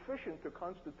 sufficient to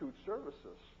constitute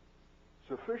services,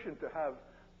 sufficient to have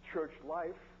church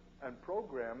life and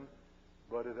program,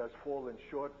 but it has fallen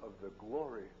short of the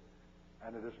glory,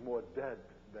 and it is more dead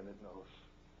than it knows.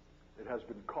 It has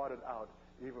been carted out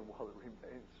even while it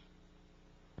remains.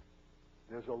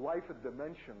 There's a life and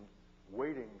dimension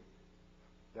waiting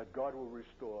that God will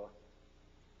restore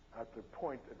at the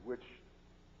point at which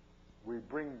we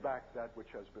bring back that which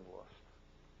has been lost.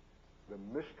 The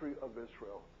mystery of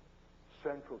Israel,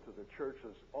 central to the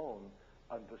church's own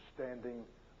understanding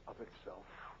of itself.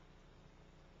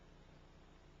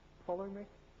 Following me?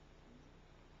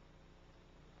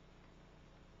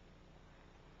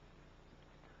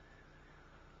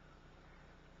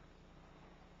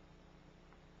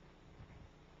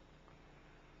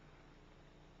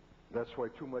 That's why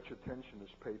too much attention is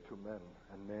paid to men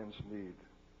and man's need.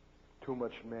 Too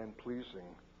much man-pleasing,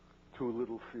 too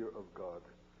little fear of God.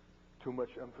 Too much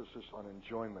emphasis on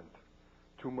enjoyment,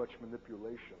 too much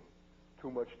manipulation,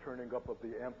 too much turning up of the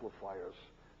amplifiers,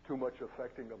 too much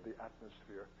affecting of the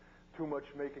atmosphere, too much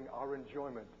making our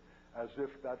enjoyment as if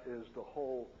that is the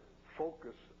whole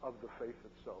focus of the faith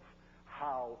itself.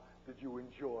 How did you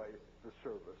enjoy the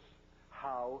service?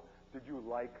 How did you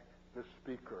like the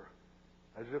speaker?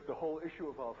 As if the whole issue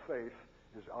of our faith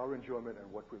is our enjoyment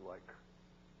and what we like,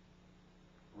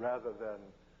 rather than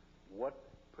what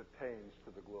pertains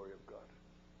to the glory of God.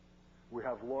 We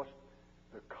have lost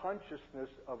the consciousness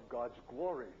of God's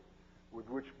glory with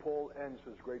which Paul ends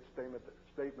his great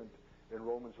statement in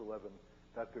Romans 11,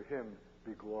 that to him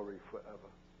be glory forever.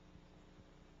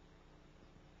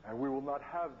 And we will not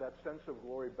have that sense of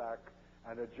glory back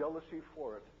and a jealousy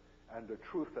for it and the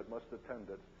truth that must attend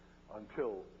it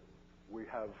until we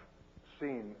have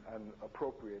seen and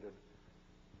appropriated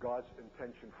God's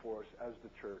intention for us as the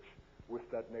church, with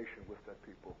that nation, with that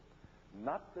people.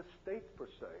 Not the state per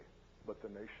se, but the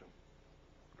nation.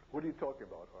 What are you talking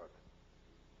about, Art?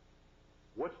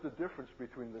 What's the difference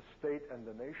between the state and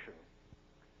the nation?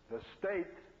 The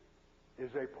state is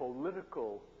a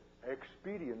political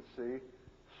expediency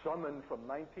summoned from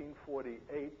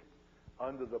 1948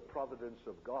 under the providence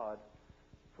of God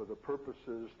for the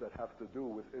purposes that have to do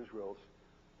with Israel's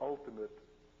ultimate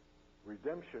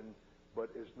redemption, but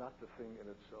is not the thing in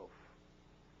itself.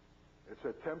 It's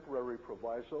a temporary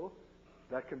proviso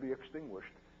that can be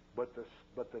extinguished, but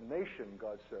the nation,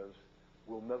 God says,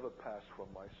 will never pass from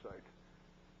my sight.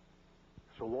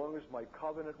 So long as my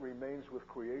covenant remains with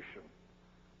creation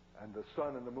and the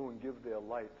sun and the moon give their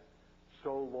light,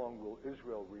 so long will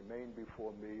Israel remain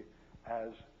before me as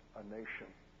a nation.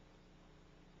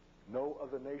 No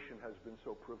other nation has been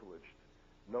so privileged.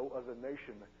 No other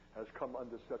nation has come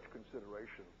under such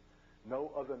consideration.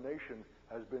 No other nation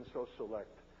has been so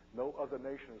select. No other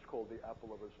nation is called the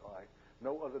apple of his eye.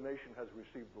 No other nation has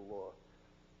received the law.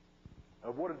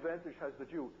 Of what advantage has the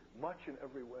Jew? Much in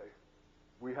every way.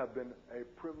 We have been a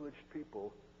privileged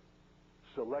people,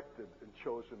 selected and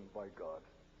chosen by God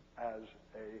as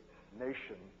a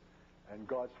nation. And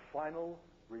God's final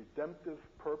redemptive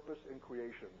purpose in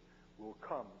creation will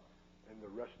come in the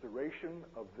restoration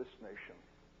of this nation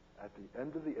at the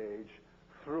end of the age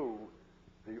through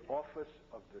the office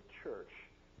of the church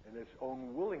in its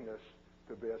own willingness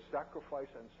to bear sacrifice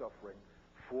and suffering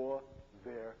for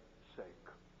their sake.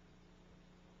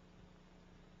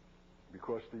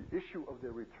 Because the issue of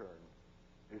their return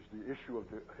is the issue of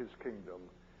his kingdom,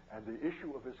 and the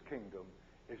issue of his kingdom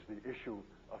is the issue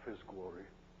of his glory.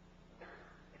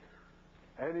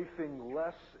 Anything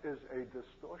less is a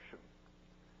distortion.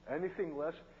 Anything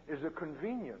less is a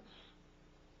convenience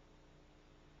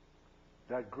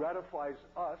that gratifies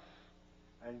us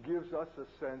and gives us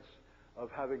a sense of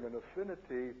having an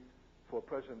affinity for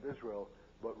present Israel,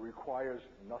 but requires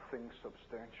nothing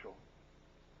substantial.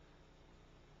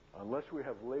 Unless we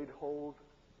have laid hold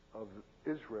of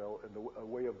Israel in the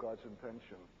way of God's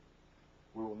intention,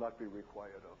 we will not be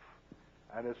required of.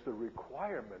 And it's the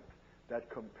requirement that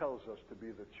compels us to be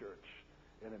the church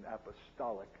in an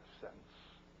apostolic sense.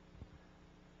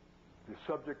 The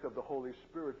subject of the Holy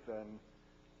Spirit, then,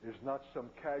 is not some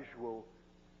casual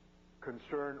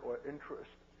concern or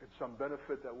interest. It's some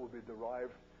benefit that will be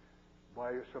derived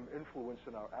by some influence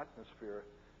in our atmosphere.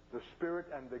 The Spirit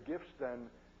and the gifts, then,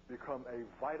 become a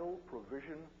vital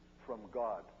provision from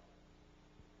God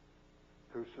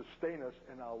to sustain us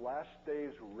in our last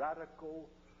days' radical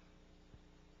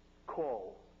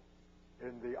call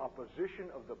in the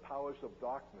opposition of the powers of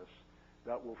darkness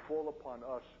that will fall upon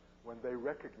us when they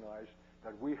recognize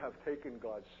that we have taken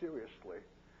God seriously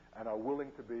and are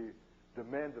willing to be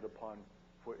demanded upon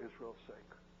for Israel's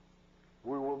sake.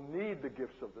 We will need the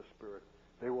gifts of the Spirit.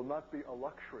 They will not be a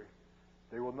luxury.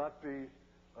 They will not be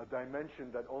a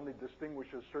dimension that only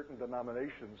distinguishes certain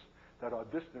denominations that are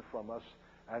distant from us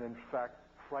and in fact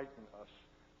frighten us.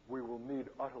 We will need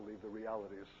utterly the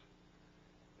realities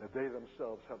that they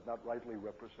themselves have not rightly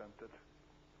represented.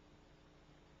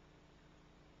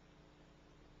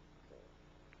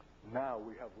 Now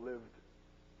we have lived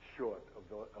short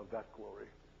of that glory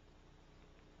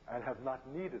and have not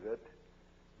needed it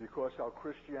because our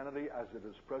Christianity as it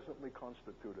is presently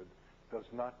constituted does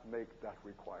not make that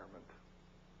requirement.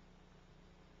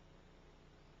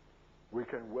 We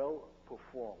can well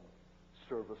perform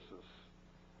services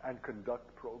and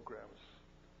conduct programs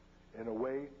in a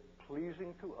way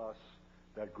pleasing to us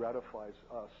that gratifies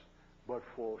us, but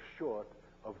fall short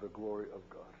of the glory of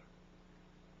God.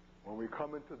 When we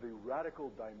come into the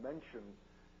radical dimension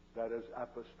that is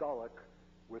apostolic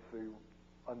with the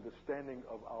understanding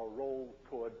of our role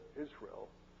toward Israel,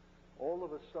 all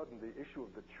of a sudden the issue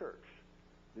of the church,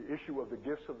 the issue of the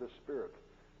gifts of the Spirit,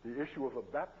 the issue of a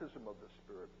baptism of the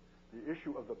Spirit, the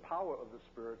issue of the power of the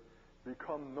Spirit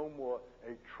become no more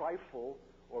a trifle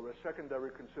or a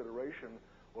secondary consideration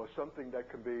or something that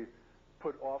can be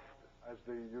put off as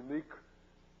the unique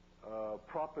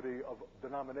property of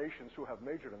denominations who have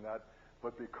majored in that,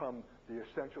 but become the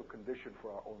essential condition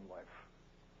for our own life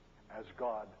as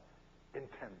God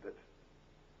intended.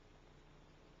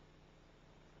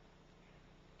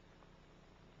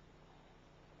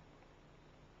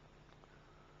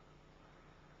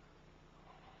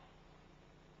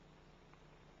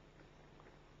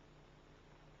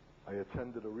 I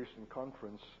attended a recent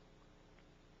conference,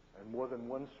 and more than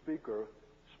one speaker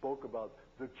spoke about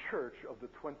the church of the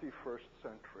 21st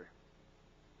century.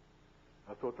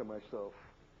 I thought to myself,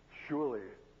 surely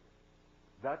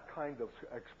that kind of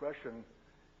expression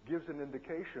gives an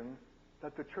indication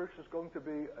that the church is going to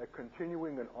be a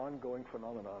continuing and ongoing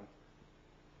phenomenon.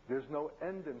 There's no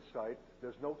end in sight.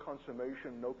 There's no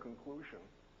consummation, no conclusion.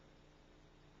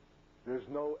 There's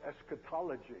no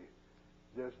eschatology.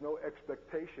 There's no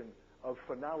expectation of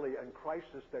finale and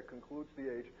crisis that concludes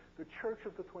the age. The church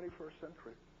of the 21st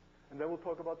century. And then we'll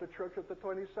talk about the church of the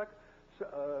 22nd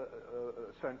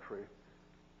century.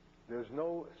 There's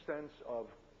no sense of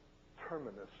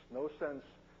terminus, no sense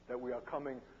that we are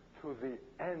coming to the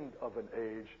end of an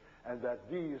age and that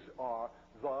these are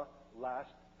the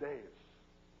last days.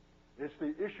 It's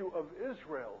the issue of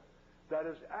Israel that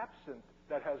is absent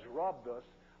that has robbed us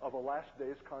of a last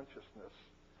days consciousness.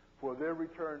 For their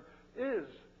return is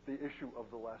the issue of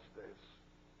the last days.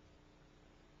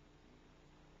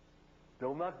 There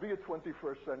will not be a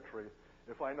 21st century.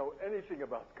 If I know anything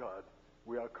about God,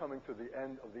 we are coming to the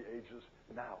end of the ages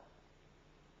now.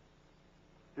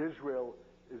 Israel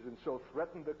is in so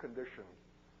threatened a condition.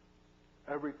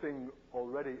 Everything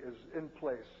already is in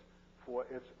place for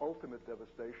its ultimate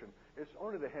devastation. It's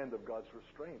only the hand of God's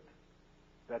restraint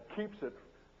that keeps it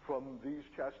from these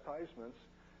chastisements.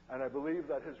 And I believe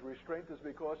that his restraint is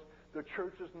because the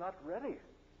church is not ready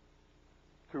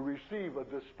to receive a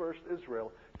dispersed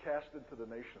Israel cast into the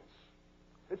nations.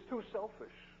 It's too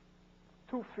selfish,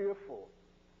 too fearful,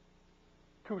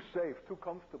 too safe, too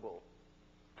comfortable,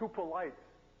 too polite.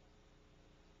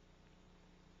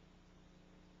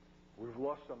 We've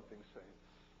lost something, saints.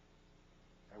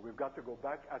 And we've got to go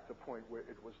back at the point where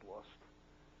it was lost.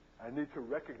 I need to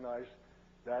recognize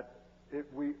that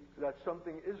that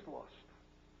something is lost.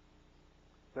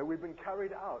 That we've been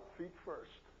carried out feet first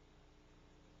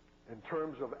in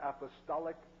terms of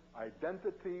apostolic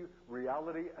identity,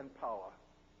 reality, and power.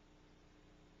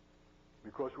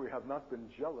 Because we have not been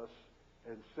jealous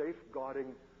in safeguarding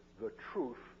the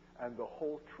truth and the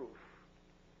whole truth.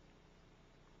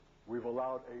 We've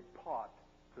allowed a part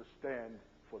to stand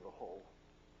for the whole.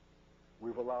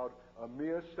 We've allowed a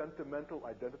mere sentimental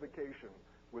identification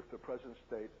with the present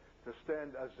state to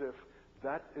stand as if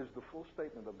that is the full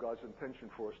statement of God's intention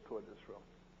for us toward Israel.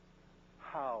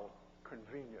 How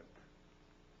convenient.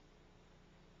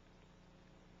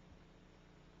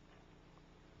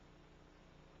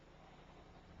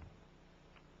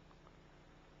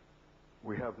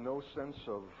 We have no sense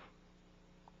of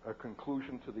a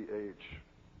conclusion to the age.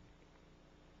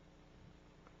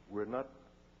 We're not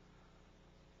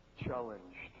challenged.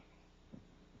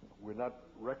 We're not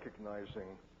recognizing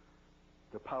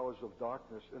the powers of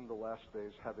darkness in the last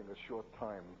days having a short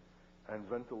time and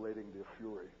ventilating their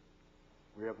fury.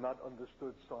 We have not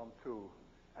understood Psalm 2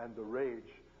 and the rage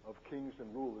of kings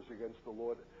and rulers against the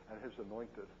Lord and his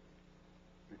anointed,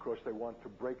 because they want to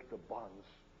break the bonds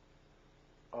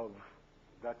of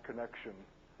that connection.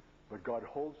 But God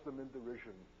holds them in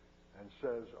derision and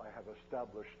says, I have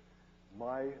established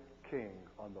my king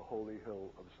on the holy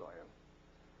hill of Zion.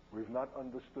 We've not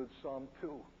understood Psalm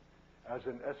 2 as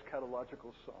an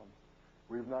eschatological psalm.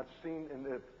 We've not seen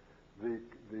in it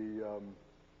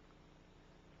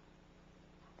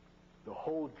the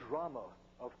whole drama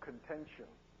of contention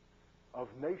of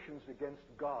nations against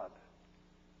God,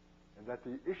 and that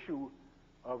the issue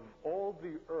of all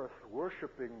the earth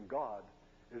worshiping God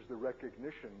is the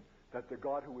recognition that the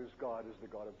God who is God is the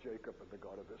God of Jacob and the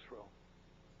God of Israel.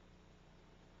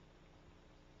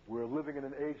 We're living in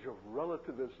an age of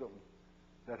relativism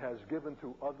that has given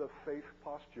to other faith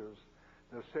postures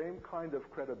the same kind of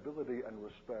credibility and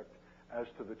respect as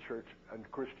to the church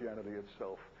and Christianity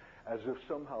itself, as if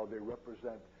somehow they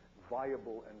represent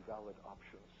viable and valid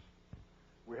options.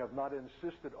 We have not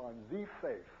insisted on the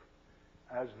faith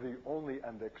as the only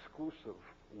and exclusive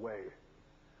way.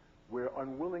 We're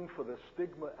unwilling for the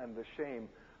stigma and the shame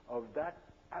of that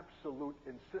absolute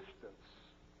insistence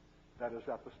that is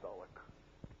apostolic.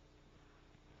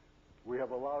 We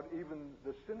have allowed even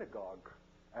the synagogue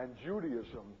and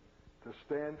Judaism to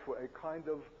stand for a kind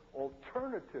of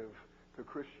alternative to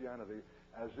Christianity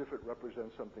as if it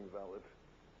represents something valid.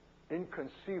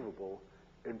 Inconceivable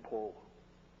in Paul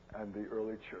and the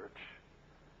early church.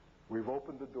 We've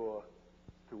opened the door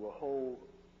to a whole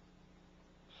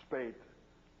spate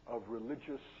of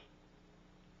religious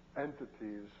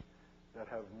entities that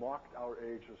have marked our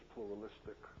age as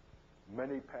pluralistic.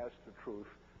 Many pass to truth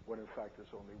when in fact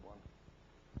there's only one.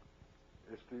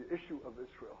 It's the issue of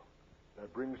Israel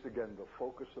that brings again the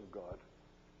focus of God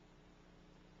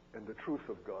and the truth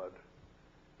of God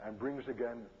and brings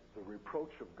again the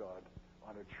reproach of God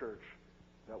on a church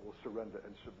that will surrender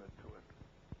and submit to it.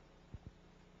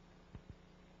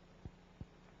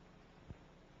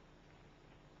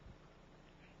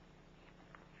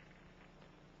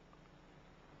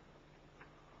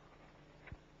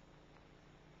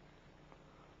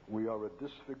 We are a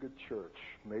disfigured church,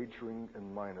 majoring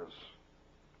in minors.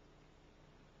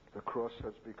 The cross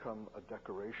has become a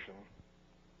decoration.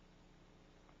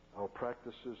 Our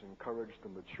practices encourage the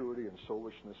maturity and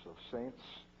soulishness of saints,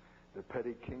 the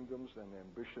petty kingdoms and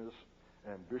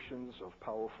ambitions of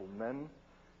powerful men,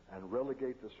 and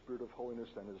relegate the Spirit of holiness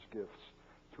and His gifts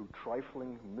to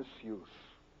trifling misuse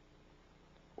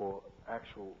or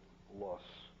actual loss.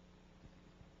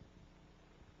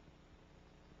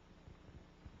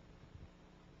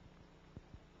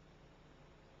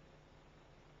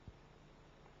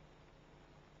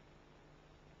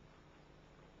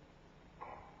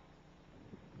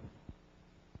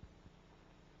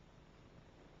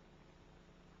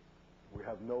 We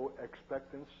have no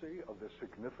expectancy of the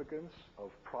significance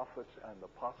of prophets and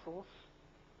apostles,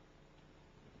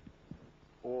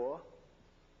 or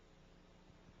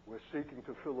we're seeking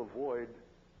to fill a void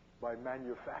by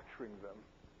manufacturing them,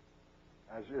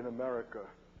 as in America,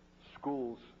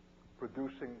 schools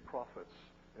producing prophets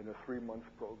in a 3-month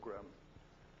program,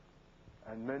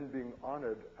 and men being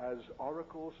honored as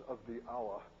oracles of the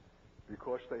hour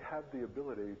because they have the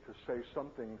ability to say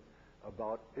something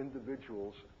about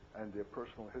individuals and their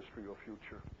personal history or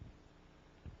future.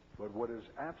 But what is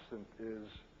absent is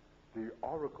the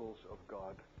oracles of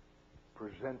God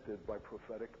presented by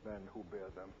prophetic men who bear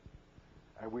them.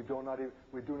 And we do not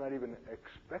even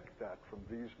expect that from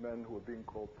these men who are being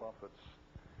called prophets.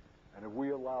 And if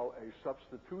we allow a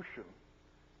substitution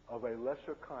of a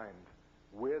lesser kind,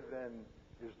 where then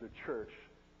is the church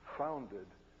founded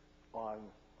on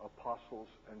apostles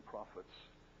and prophets?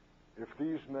 If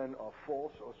these men are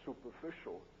false or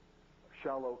superficial,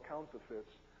 shallow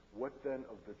counterfeits, what then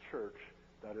of the church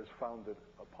that is founded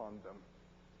upon them?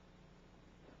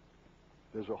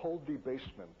 There's a whole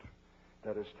debasement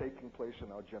that is taking place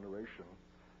in our generation,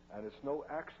 and it's no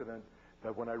accident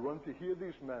that when I run to hear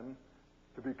these men,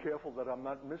 to be careful that I'm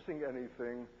not missing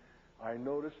anything, I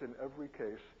notice in every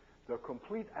case the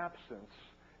complete absence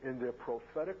in their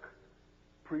prophetic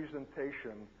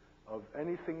presentation of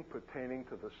anything pertaining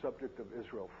to the subject of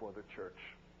Israel for the church.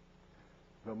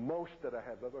 The most that I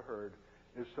have ever heard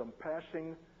is some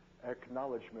passing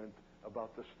acknowledgement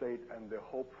about the state and their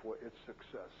hope for its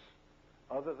success.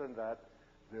 Other than that,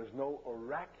 there's no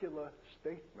oracular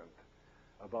statement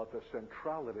about the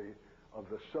centrality of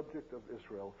the subject of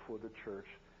Israel for the church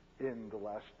in the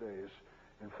last days.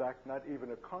 In fact, not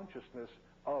even a consciousness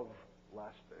of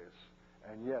last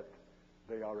days. And yet,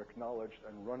 they are acknowledged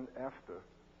and run after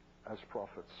as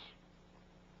prophets.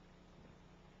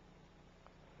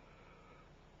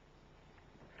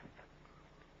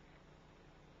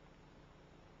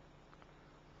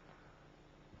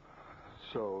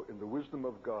 So, in the wisdom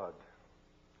of God,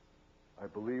 I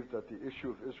believe that the issue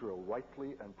of Israel,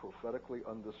 rightly and prophetically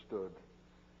understood,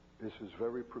 is His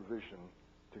very provision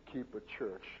to keep a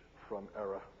church from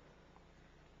error.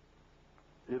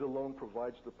 It alone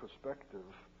provides the perspective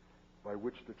by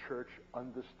which the church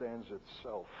understands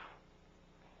itself.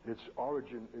 Its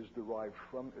origin is derived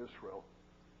from Israel.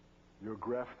 You're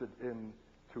grafted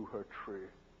into her tree.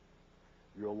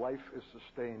 Your life is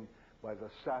sustained by the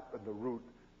sap and the root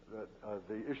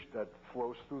that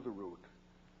flows through the root.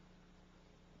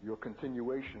 Your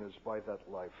continuation is by that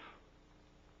life.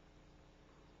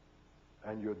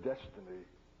 And your destiny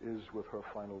is with her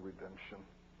final redemption.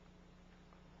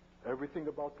 Everything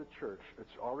about the church,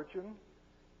 its origin,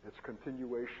 its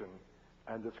continuation,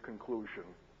 and its conclusion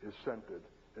is centered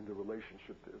in the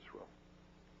relationship to Israel,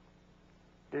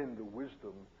 in the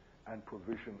wisdom and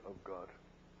provision of God.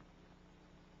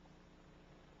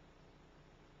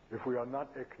 If we are not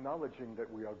acknowledging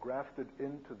that we are grafted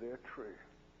into their tree,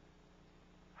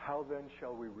 how then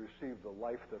shall we receive the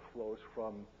life that flows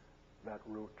from that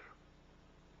root?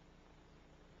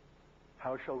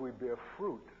 How shall we bear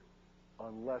fruit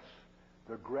unless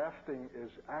the grafting is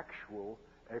actual,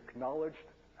 acknowledged,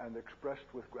 and expressed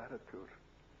with gratitude?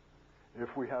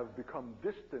 If we have become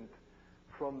distant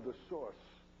from the source,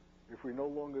 if we no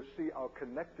longer see our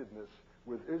connectedness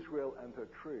with Israel and her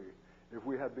tree, if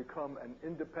we have become an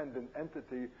independent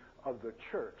entity of the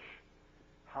church,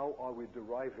 how are we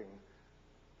deriving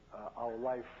our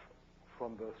life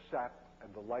from the sap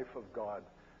and the life of God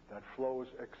that flows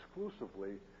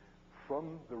exclusively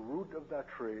from the root of that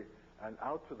tree and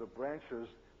out to the branches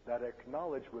that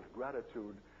acknowledge with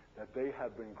gratitude that they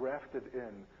have been grafted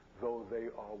in, though they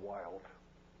are wild?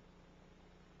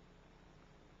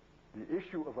 The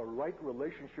issue of a right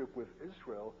relationship with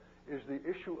Israel is the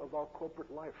issue of our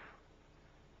corporate life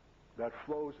that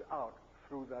flows out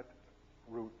through that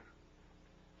route.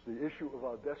 It's the issue of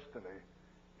our destiny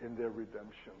in their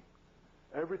redemption.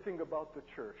 Everything about the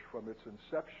church, from its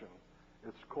inception,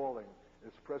 its calling,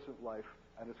 its present life,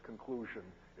 and its conclusion,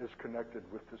 is connected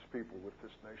with this people, with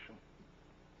this nation.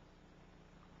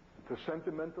 To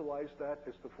sentimentalize that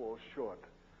is to fall short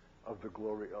of the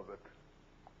glory of it.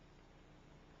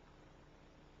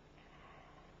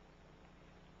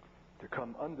 To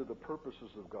come under the purposes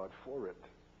of God for it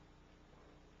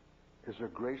is a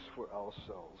grace for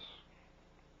ourselves,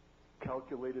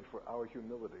 calculated for our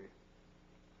humility,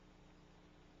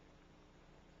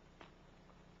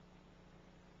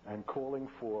 and calling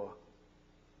for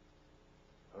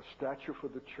a stature for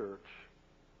the church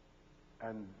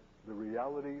and the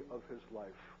reality of his life,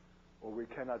 or we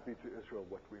cannot be to Israel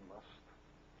what we must.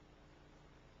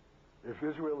 If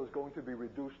Israel is going to be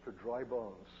reduced to dry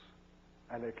bones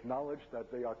and acknowledge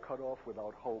that they are cut off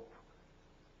without hope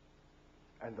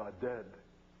and are dead,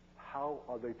 how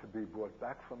are they to be brought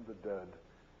back from the dead,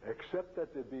 except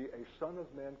that there be a Son of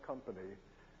Man company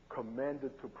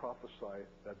commanded to prophesy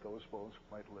that those bones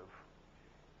might live?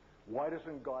 Why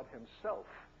doesn't God himself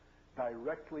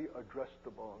directly address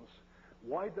the bones?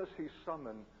 Why does he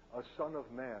summon a Son of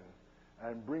Man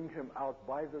and bring him out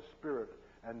by the Spirit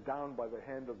and down by the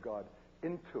hand of God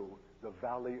into the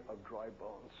valley of dry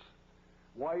bones?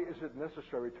 Why is it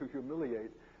necessary to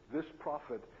humiliate this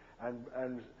prophet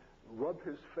and rub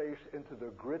his face into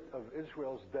the grit of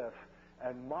Israel's death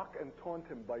and mock and taunt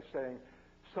him by saying,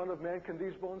 Son of Man, can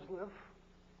these bones live?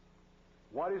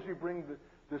 Why does he bring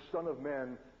this Son of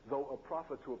Man, though a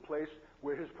prophet, to a place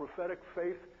where his prophetic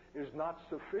faith is not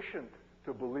sufficient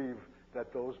to believe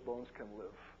that those bones can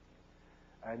live,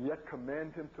 and yet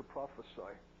command him to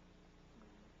prophesy?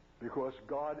 Because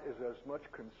God is as much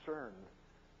concerned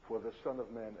for the Son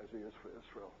of Man as he is for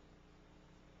Israel.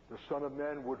 The Son of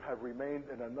Man would have remained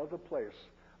in another place,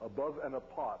 above and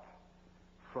apart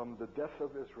from the death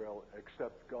of Israel,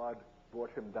 except God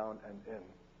brought him down and in.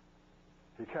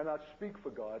 He cannot speak for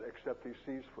God except he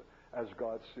sees as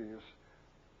God sees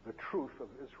the truth of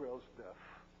Israel's death,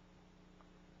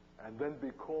 and then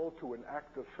be called to an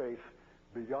act of faith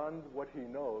beyond what he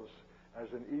knows as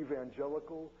an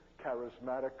evangelical,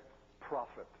 charismatic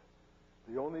prophet.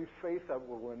 The only faith that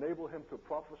will enable him to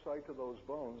prophesy to those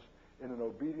bones in an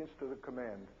obedience to the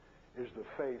command is the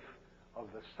faith of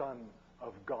the Son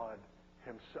of God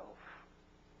himself.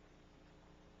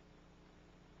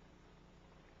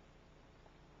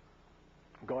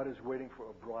 God is waiting for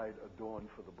a bride adorned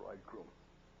for the bridegroom,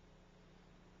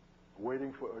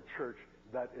 waiting for a church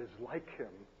that is like him,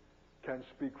 can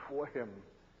speak for him,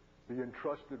 be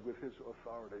entrusted with his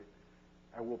authority,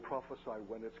 and will prophesy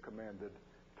when it's commanded,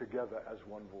 together as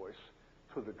one voice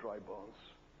to the dry bones.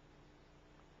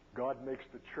 God makes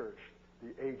the church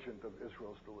the agent of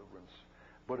Israel's deliverance.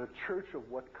 But a church of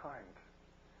what kind?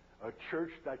 A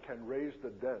church that can raise the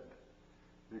dead,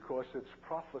 because its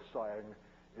prophesying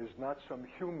is not some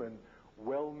human,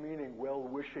 well-meaning,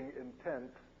 well-wishing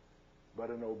intent, but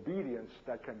an obedience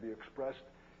that can be expressed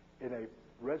in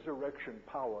a resurrection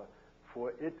power,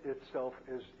 for it itself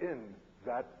is in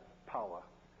that power.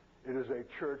 It is a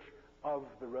church of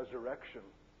the resurrection.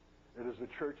 It is the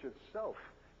church itself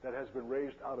that has been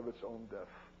raised out of its own death.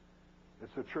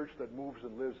 It's a church that moves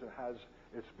and lives and has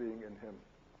its being in him.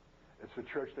 It's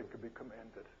a church that can be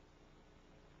commanded.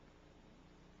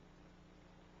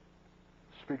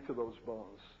 Speak to those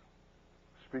bones.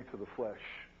 Speak to the flesh.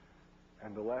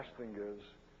 And the last thing is,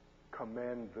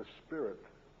 command the Spirit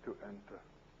to enter.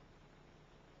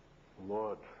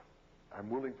 Lord, I'm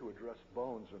willing to address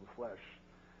bones and flesh,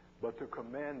 but to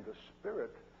command the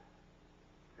Spirit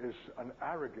is an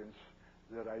arrogance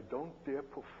that I don't dare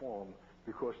perform,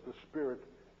 because the Spirit,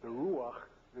 the Ruach,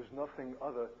 is nothing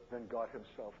other than God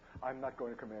himself. I'm not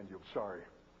going to command you. Sorry.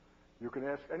 You can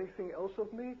ask anything else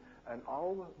of me, and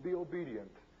I'll be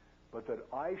obedient. But that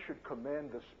I should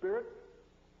command the Spirit,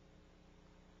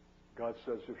 God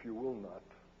says, if you will not,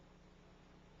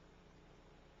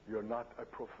 you're not a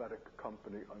prophetic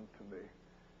company unto me.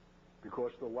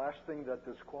 Because the last thing that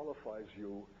disqualifies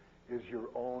you is your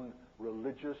own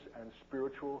religious and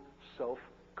spiritual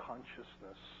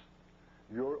self-consciousness.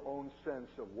 Your own sense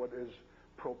of what is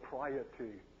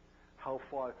propriety. How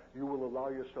far you will allow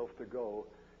yourself to go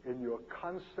in your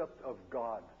concept of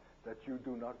God that you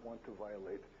do not want to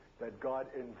violate, that God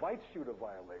invites you to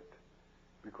violate,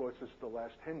 because it's the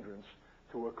last hindrance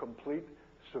to a complete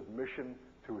submission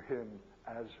to him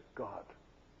as God.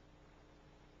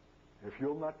 If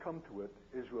you'll not come to it,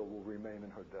 Israel will remain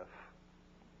in her death.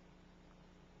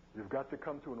 You've got to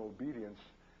come to an obedience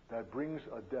that brings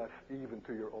a death even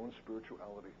to your own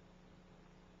spirituality,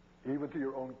 even to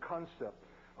your own concept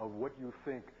of what you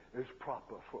think is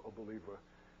proper for a believer.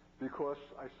 Because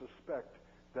I suspect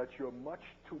that you're much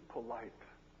too polite,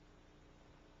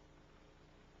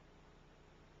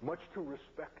 much too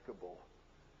respectable,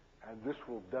 and this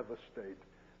will devastate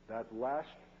that last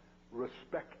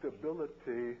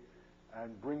respectability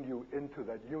and bring you into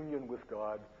that union with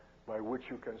God by which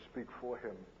you can speak for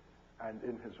him and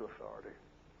in his authority.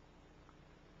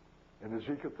 In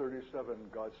Ezekiel 37,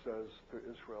 God says to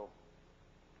Israel,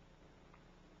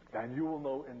 "And you will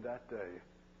know in that day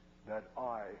that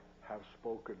I have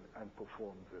spoken and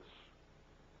performed this."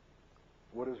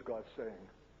 What is God saying?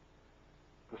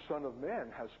 The Son of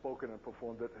Man has spoken and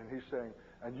performed it, and he's saying,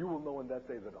 and you will know in that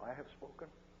day that I have spoken.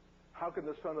 How can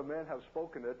the Son of Man have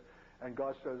spoken it? And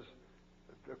God says,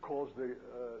 calls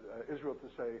Israel to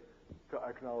say, to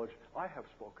acknowledge, I have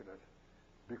spoken it.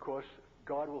 Because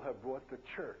God will have brought the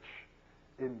church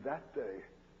in that day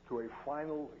to a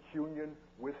final union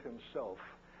with himself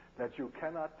that you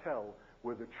cannot tell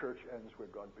where the church ends, where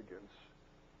God begins.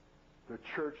 The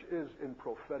church is in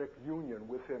prophetic union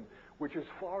with him, which is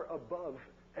far above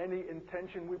any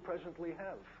intention we presently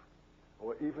have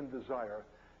or even desire.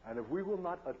 And if we will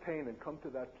not attain and come to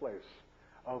that place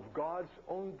of God's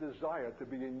own desire to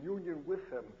be in union with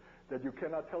him, that you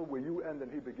cannot tell where you end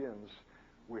and he begins,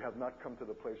 we have not come to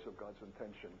the place of God's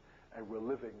intention, and we're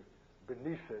living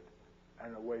beneath it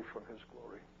and away from his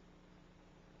glory.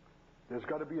 There's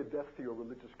got to be a death to your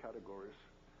religious categories,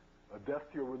 a death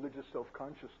to your religious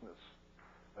self-consciousness,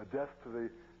 a death to the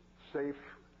safe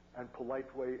and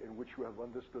polite way in which you have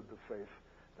understood the faith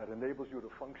that enables you to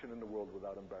function in the world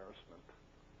without embarrassment,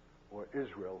 or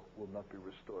Israel will not be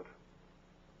restored.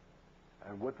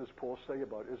 And what does Paul say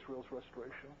about Israel's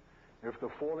restoration? If the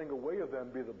falling away of them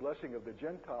be the blessing of the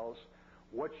Gentiles,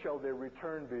 what shall their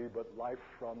return be but life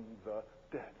from the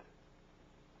dead?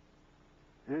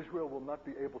 Israel will not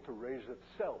be able to raise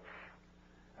itself.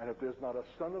 And if there's not a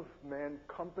Son of Man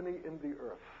company in the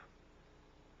earth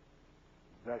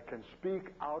that can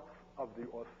speak out of the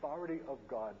authority of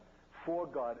God, for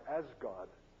God, as God,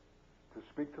 to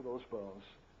speak to those bones,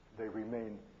 they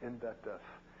remain in that death.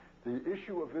 The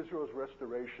issue of Israel's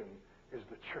restoration is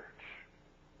the church.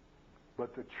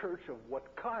 But the church of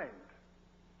what kind?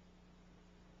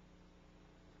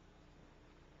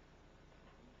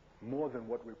 More than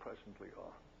what we presently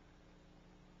are.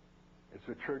 It's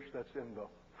a church that's in the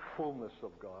fullness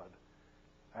of God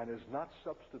and is not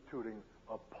substituting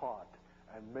a part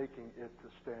and making it to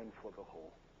stand for the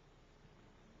whole.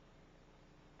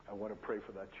 I want to pray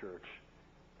for that church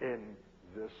in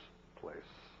this place.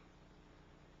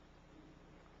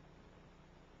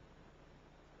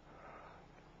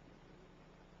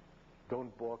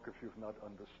 Don't balk if you've not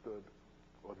understood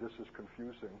or this is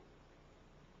confusing,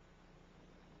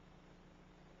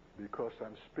 because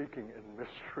I'm speaking in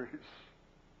mysteries,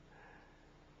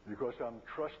 because I'm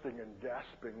trusting and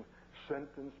gasping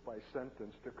sentence by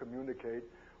sentence to communicate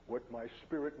what my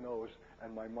spirit knows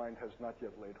and my mind has not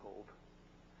yet laid hold,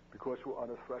 because we're on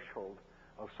a threshold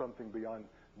of something beyond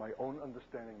my own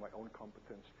understanding, my own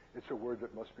competence. It's a word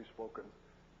that must be spoken.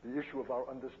 The issue of our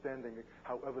understanding,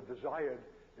 however desired,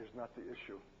 is not the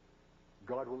issue.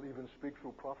 God will even speak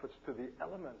through prophets to the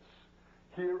elements.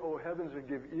 Hear, O heavens, and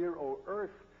give ear, O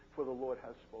earth, for the Lord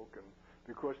has spoken.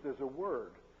 Because there's a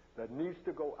word that needs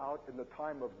to go out in the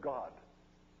time of God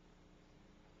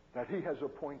that he has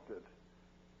appointed,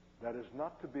 that is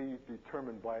not to be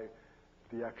determined by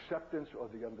the acceptance or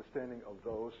the understanding of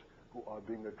those who are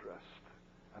being addressed.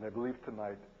 And I believe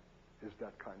tonight is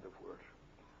that kind of word.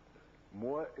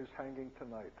 More is hanging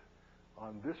tonight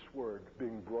on this word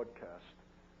being broadcast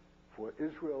for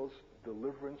Israel's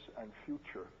deliverance and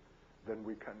future than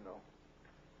we can know.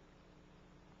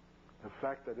 The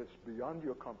fact that it's beyond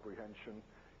your comprehension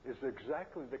is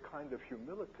exactly the kind of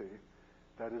humility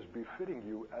that is befitting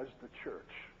you as the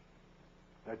church,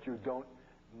 that you don't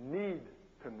need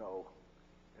to know,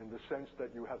 in the sense that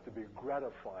you have to be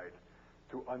gratified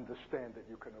to understand that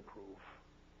you can approve.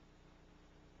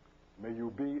 May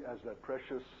you be as that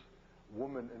precious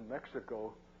woman in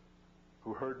Mexico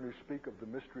who heard me speak of the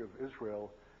mystery of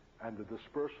Israel and the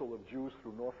dispersal of Jews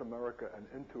through North America and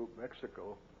into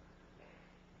Mexico,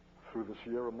 through the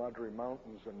Sierra Madre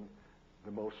Mountains and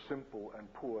the most simple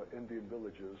and poor Indian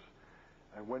villages,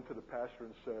 and went to the pastor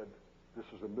and said, this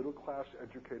is a middle-class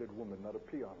educated woman, not a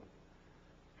peon.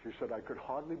 She said, I could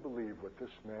hardly believe what this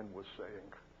man was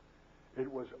saying.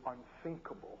 It was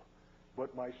unthinkable.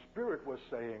 But my spirit was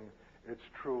saying, it's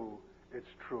true, it's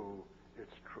true,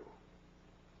 it's true.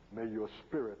 May your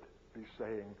spirit be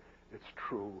saying, it's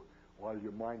true, while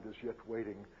your mind is yet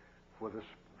waiting for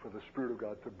the Spirit of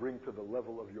God to bring to the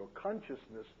level of your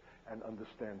consciousness and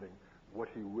understanding what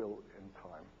He will in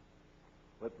time.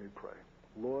 Let me pray.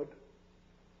 Lord,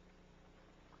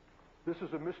 this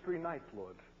is a mystery night,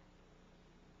 Lord.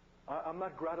 I'm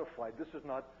not gratified. This is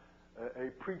not a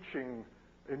preaching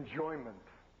enjoyment.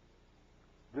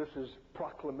 This is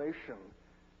proclamation.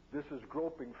 This is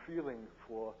groping, feeling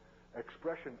for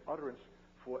expression, utterance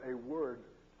for a word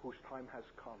whose time has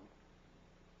come.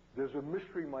 There's a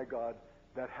mystery, my God,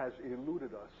 that has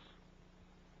eluded us.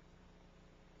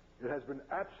 It has been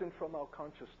absent from our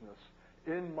consciousness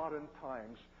in modern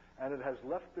times, and it has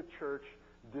left the church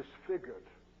disfigured,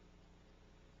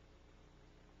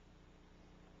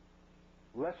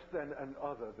 less than and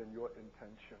other than your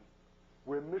intention.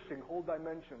 We're missing whole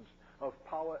dimensions of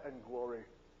power and glory.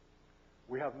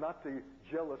 We have not the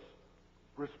jealous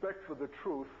respect for the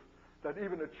truth that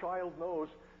even a child knows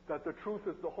that the truth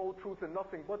is the whole truth and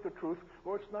nothing but the truth,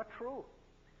 or it's not true.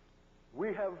 We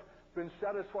have been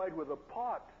satisfied with a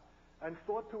part and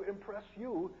thought to impress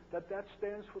you that that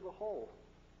stands for the whole,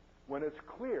 when it's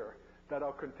clear that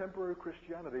our contemporary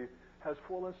Christianity has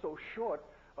fallen so short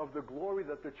of the glory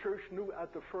that the church knew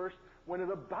at the first, when it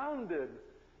abounded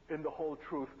in the whole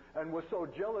truth and was so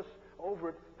jealous over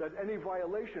it that any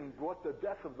violation brought the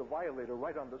death of the violator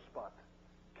right on the spot,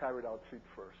 carried out feet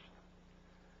first.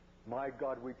 My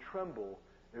God, we tremble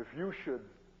if you should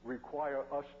require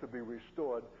us to be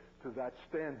restored to that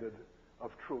standard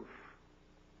of truth.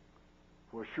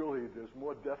 For surely there's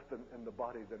more death in the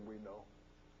body than we know.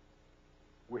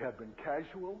 We have been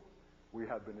casual. We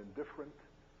have been indifferent.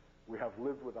 We have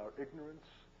lived with our ignorance.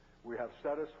 We have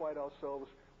satisfied ourselves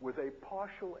with a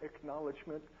partial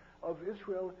acknowledgement of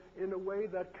Israel in a way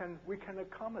that we can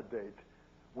accommodate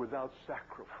without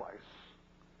sacrifice,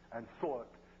 and thought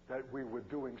that we were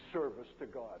doing service to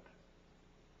God.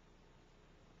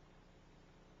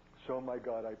 So, my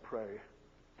God, I pray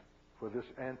for this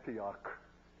Antioch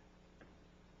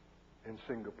in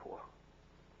Singapore.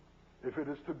 If it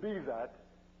is to be that,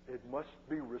 it must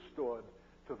be restored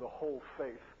to the whole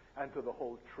faith and to the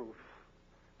whole truth,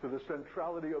 to the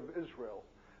centrality of Israel,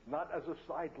 not as a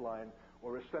sideline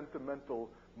or a sentimental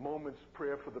moment's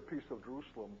prayer for the peace of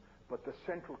Jerusalem, but the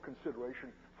central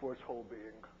consideration for its whole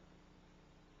being.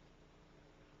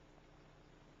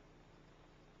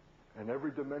 And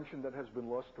every dimension that has been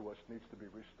lost to us needs to be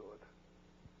restored.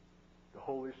 The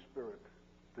Holy Spirit,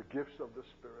 the gifts of the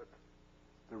Spirit,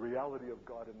 the reality of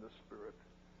God in the Spirit,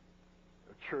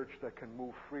 a church that can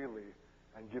move freely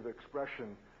and give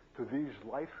expression to these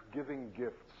life-giving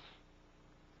gifts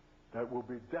that will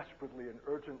be desperately and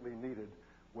urgently needed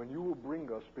when you will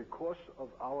bring us, because of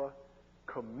our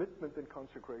commitment and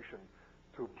consecration,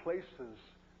 to places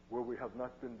where we have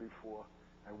not been before,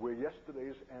 and where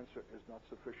yesterday's answer is not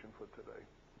sufficient for today.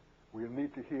 We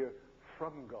need to hear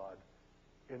from God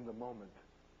in the moment,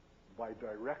 by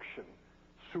direction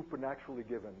supernaturally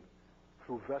given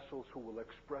through vessels who will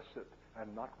express it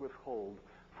and not withhold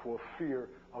for fear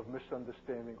of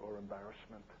misunderstanding or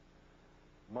embarrassment.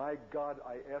 My God,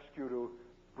 I ask you to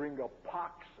bring a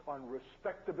pox on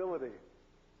respectability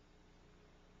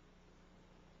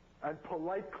and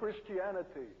polite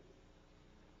Christianity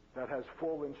that has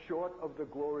fallen short of the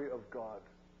glory of God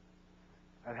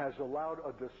and has allowed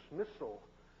a dismissal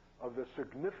of the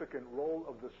significant role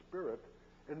of the Spirit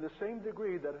in the same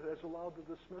degree that it has allowed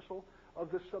the dismissal of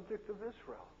the subject of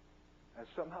Israel. And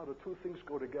somehow the two things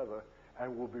go together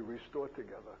and will be restored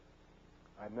together.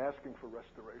 I'm asking for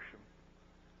restoration.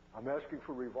 I'm asking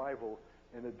for revival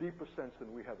in a deeper sense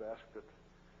than we have asked it.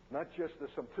 Not just as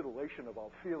some titillation of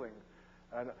our feeling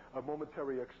and a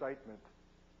momentary excitement,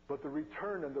 but the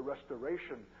return and the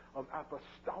restoration of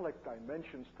apostolic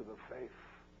dimensions to the faith.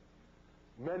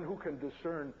 Men who can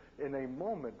discern in a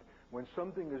moment when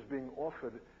something is being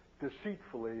offered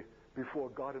deceitfully before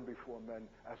God and before men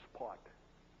as part.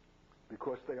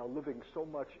 Because they are living so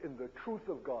much in the truth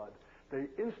of God, they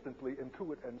instantly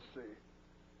intuit and see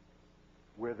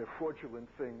where the fraudulent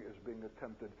thing is being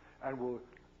attempted, and will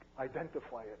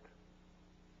identify it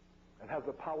and have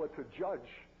the power to judge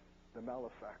the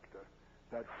malefactor,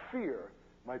 that fear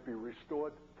might be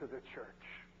restored to the church,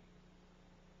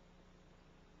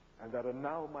 and that a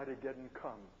now might again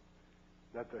come,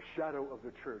 that the shadow of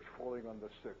the church falling on the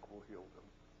sick will heal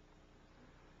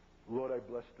them. Lord, I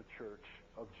bless the church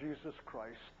of Jesus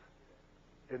Christ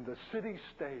in the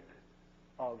city-state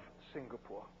of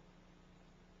Singapore.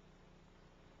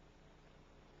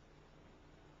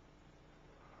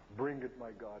 Bring it,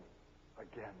 my God,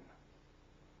 again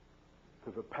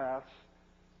to the paths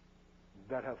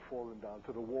that have fallen down,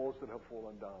 to the walls that have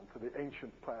fallen down, to the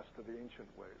ancient past, to the ancient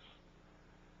ways.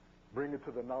 Bring it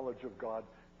to the knowledge of God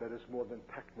that is more than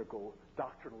technical,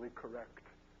 doctrinally correct,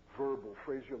 verbal,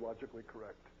 phraseologically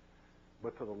correct,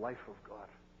 but to the life of God.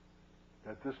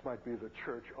 That this might be the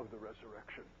church of the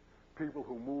resurrection. People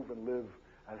who move and live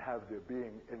and have their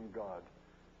being in God,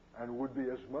 and would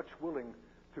be as much willing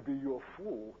to be your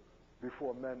fool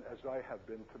before men as I have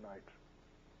been tonight.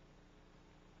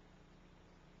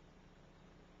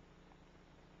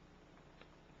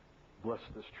 Bless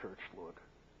this church, Lord.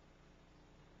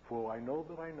 For I know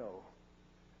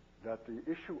that the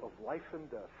issue of life and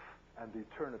death and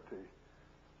eternity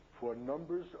for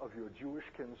numbers of your Jewish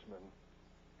kinsmen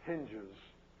hinges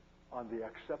on the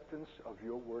acceptance of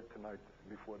your word tonight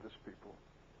before this people.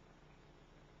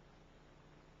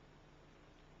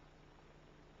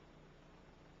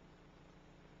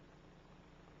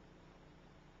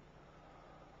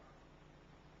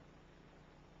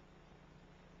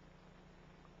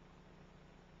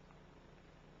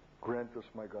 Grant us,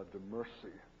 my God, the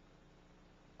mercy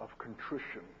of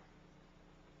contrition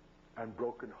and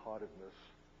brokenheartedness,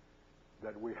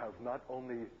 that we have not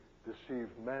only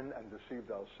deceived men and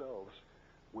deceived ourselves,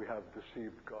 we have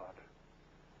deceived God,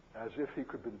 as if he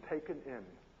could have been taken in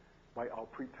by our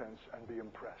pretense and be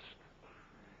impressed,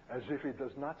 as if he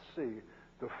does not see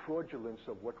the fraudulence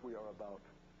of what we are about,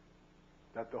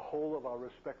 that the whole of our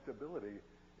respectability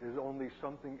is only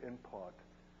something in part,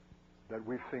 that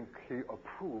we think he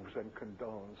approves and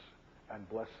condones and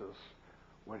blesses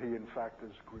when he in fact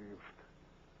is grieved.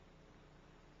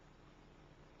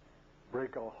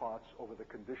 Break our hearts over the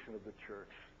condition of the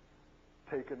church,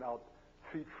 taken out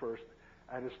feet first,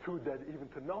 and is too dead even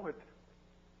to know it.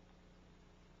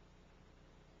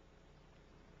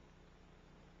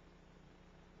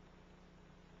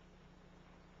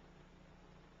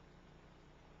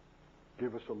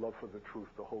 Give us a love for the truth,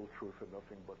 the whole truth, and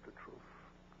nothing but the truth.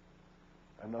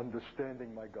 An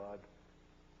understanding, my God,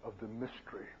 of the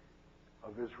mystery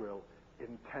of Israel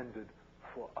intended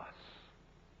for us.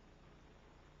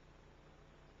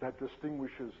 That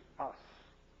distinguishes us.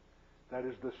 That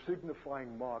is the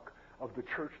signifying mark of the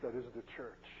church that is the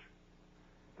church.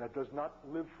 That does not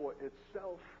live for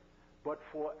itself, but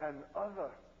for an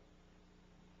other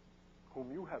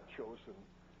whom you have chosen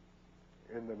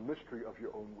in the mystery of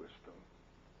your own wisdom.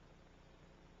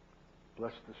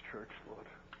 Bless this church, Lord.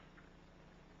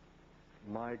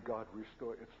 My God,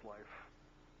 restore its life,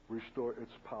 restore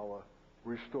its power,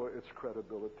 restore its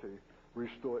credibility,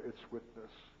 restore its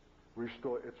witness,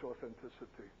 restore its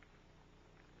authenticity.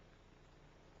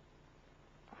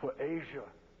 For Asia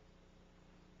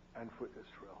and for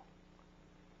Israel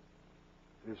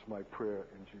is my prayer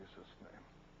in Jesus' name.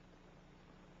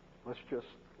 Let's just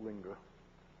linger.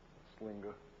 Let's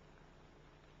linger.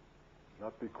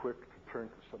 Not be quick to turn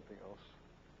to something else.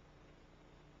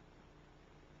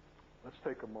 Let's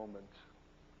take a moment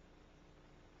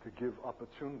to give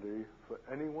opportunity for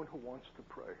anyone who wants to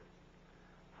pray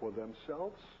for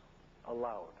themselves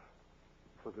aloud,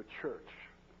 for the church,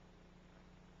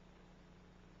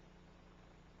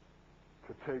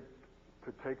 to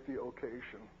take the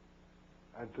occasion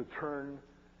and to turn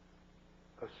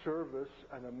a service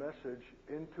and a message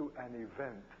into an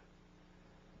event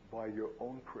by your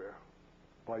own prayer,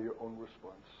 by your own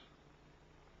response,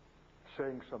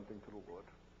 saying something to the Lord,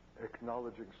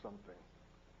 acknowledging something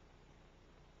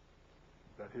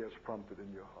that he has prompted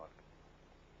in your heart,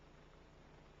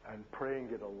 and praying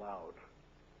it aloud,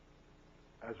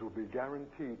 as will be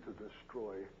guaranteed to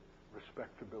destroy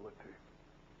respectability,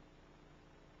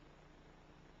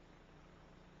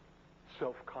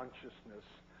 self-consciousness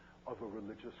of a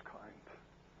religious kind.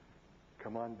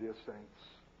 Come on, dear saints.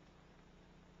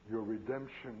 Your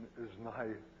redemption is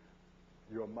nigh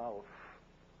your mouth.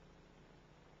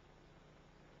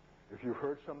 If you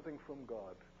heard something from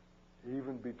God,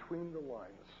 even between the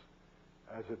lines,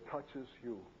 as it touches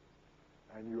you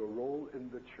and your role in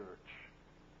the church,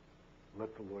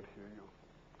 let the Lord hear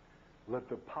you. Let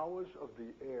the powers of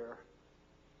the air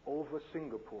over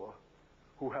Singapore,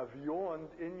 who have yawned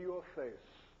in your face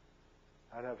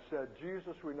and have said,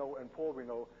 Jesus we know and Paul we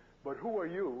know, but who are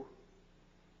you?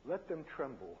 Let them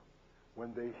tremble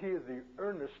when they hear the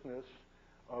earnestness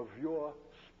of your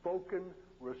spoken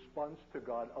response to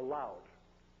God aloud.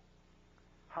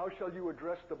 How shall you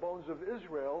address the bones of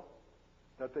Israel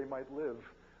that they might live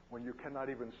when you cannot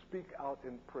even speak out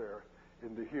in prayer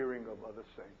in the hearing of other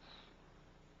saints?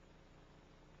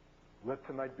 Let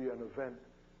tonight be an event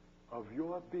of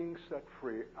your being set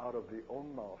free out of the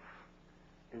own mouth,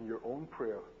 in your own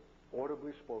prayer,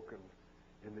 audibly spoken,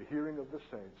 in the hearing of the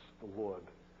saints, the Lord,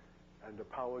 and the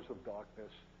powers of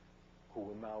darkness who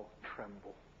will now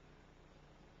tremble.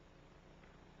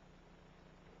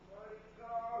 My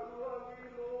God, love you,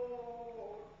 Lord.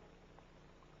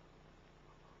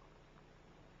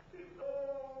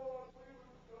 Lord, we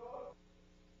God.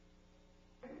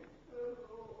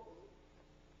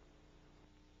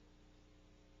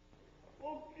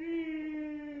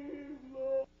 Forgive,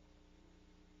 Lord.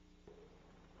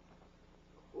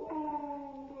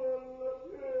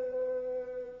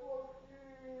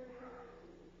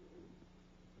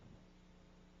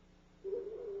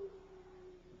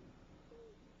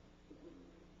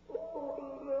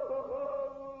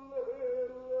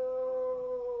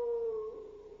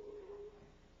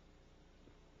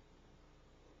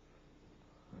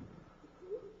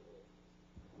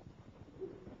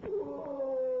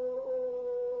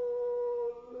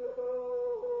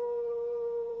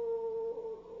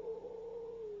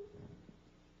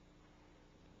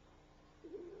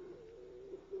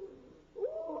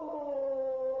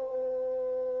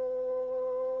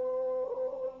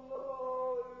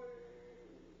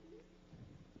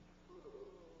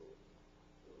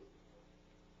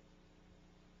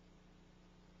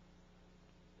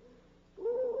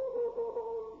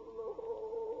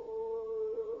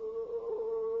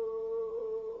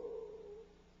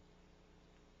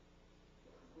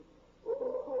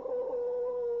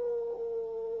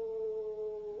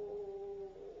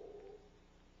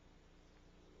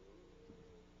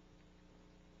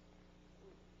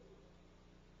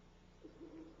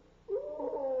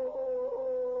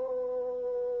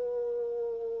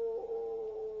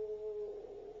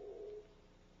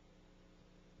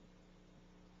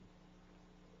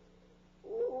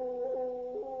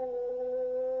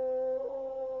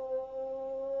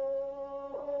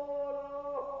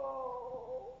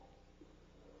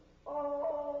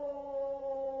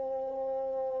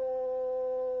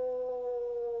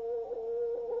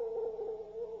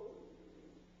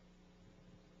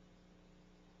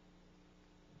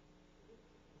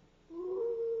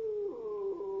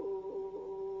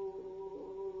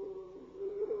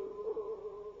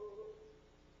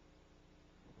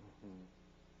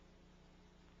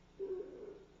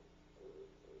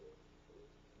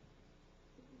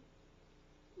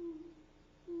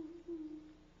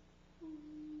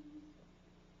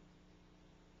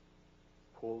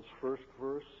 Paul's first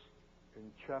verse in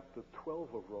chapter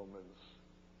 12 of Romans.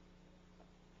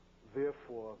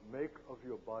 Therefore, make of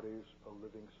your bodies a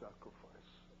living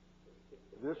sacrifice.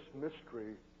 This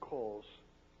mystery calls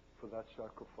for that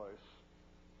sacrifice.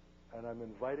 And I'm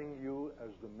inviting you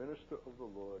as the minister of the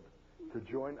Lord to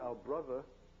join our brother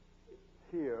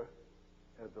here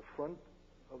at the front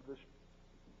of this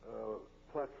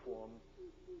platform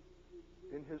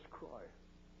in his cry.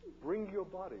 Bring your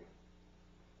body.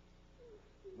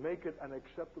 Make it an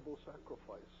acceptable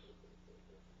sacrifice.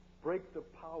 Break the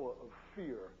power of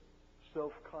fear,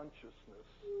 self-consciousness,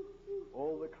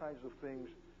 all the kinds of things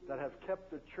that have kept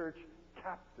the church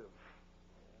captive.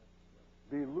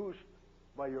 Be loosed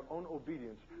by your own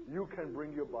obedience. You can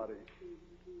bring your body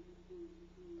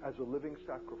as a living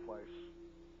sacrifice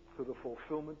to the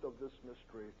fulfillment of this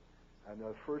mystery. And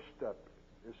the first step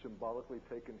is symbolically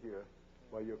taken here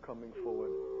by your coming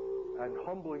forward and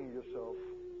humbling yourself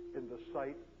in the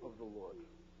sight of the Lord.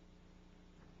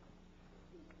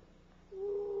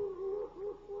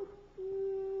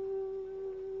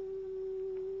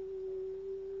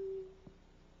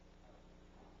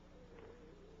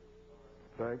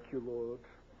 Thank you, Lord.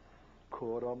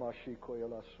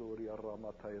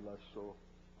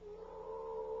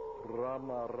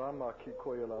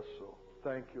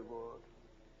 Thank you, Lord.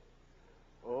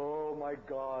 Oh my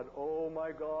God, oh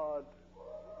my God.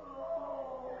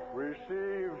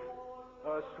 Receive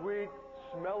a sweet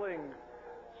smelling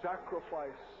sacrifice,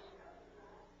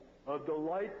 a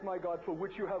delight, my God, for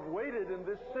which you have waited in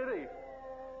this city.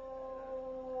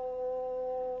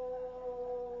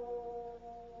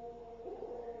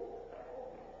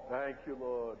 Thank you,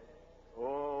 Lord.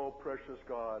 Oh, precious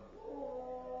God.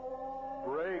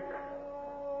 Break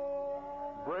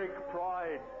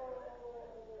pride.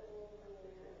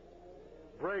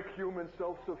 Break human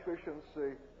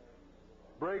self-sufficiency.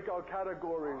 Break our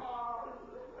categories.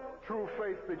 True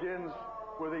faith begins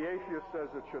where the atheist says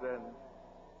it should end.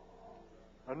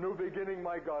 A new beginning,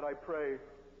 my God, I pray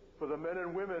for the men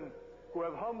and women who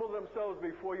have humbled themselves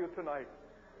before you tonight.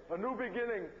 A new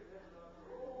beginning,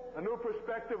 a new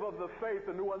perspective of the faith,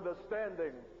 a new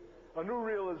understanding, a new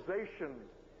realization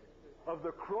of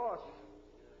the cross,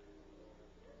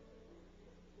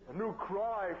 a new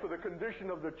cry for the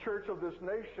condition of the church of this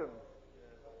nation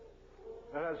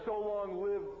that has so long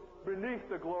lived beneath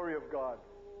the glory of God.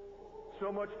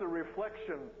 So much the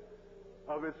reflection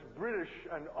of its British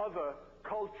and other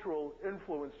cultural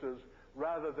influences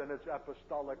rather than its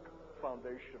apostolic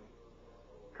foundation.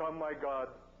 Come, my God,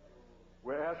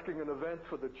 we're asking an event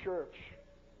for the church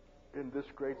in this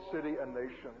great city and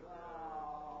nation.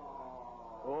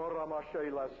 Oh,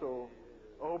 Ramashailaso,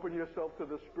 open yourself to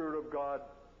the Spirit of God,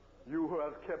 you who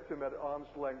have kept him at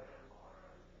arm's length,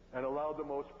 and allowed the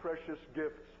most precious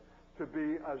gifts to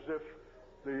be as if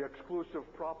the exclusive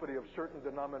property of certain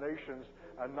denominations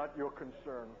and not your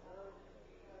concern.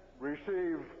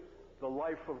 Receive the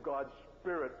life of God's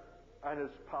Spirit and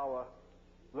His power.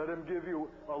 Let Him give you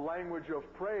a language of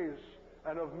praise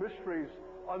and of mysteries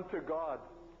unto God,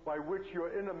 by which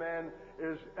your inner man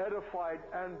is edified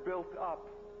and built up.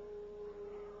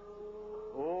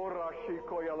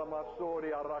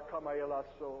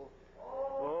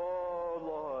 Oh,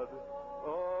 Lord,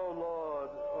 oh Lord,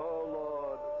 oh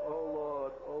Lord, oh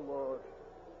Lord, oh Lord.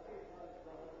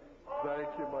 Thank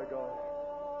you, my God.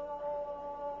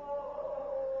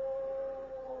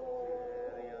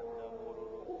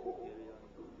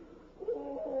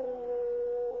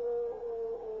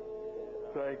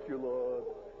 Thank you, Lord.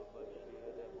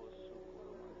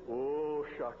 Oh,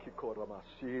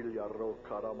 Shakikoramasilia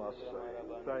Rokaramasa.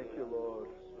 Thank you, Lord.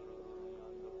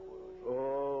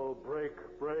 Oh, break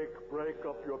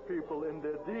up your people in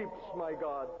their deeps, my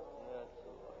God.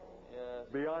 Yes.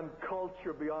 Beyond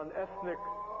culture, beyond ethnic,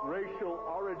 racial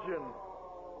origin.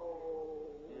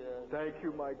 Yes. Thank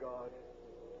you, my God.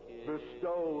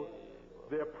 Bestow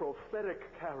their prophetic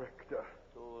character,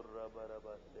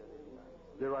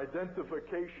 their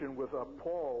identification with a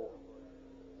Paul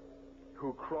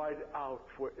who cried out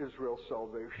for Israel's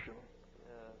salvation.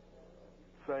 Yes.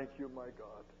 Thank you, my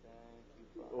God.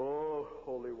 Oh,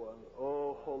 Holy One,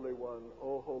 oh, Holy One,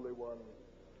 oh, Holy One.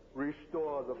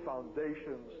 Restore the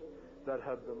foundations that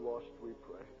have been lost, we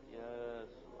pray. Yes.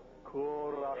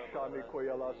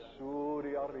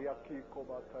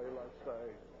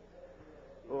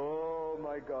 Oh,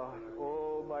 my God,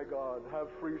 oh, my God. Have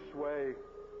free sway,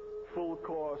 full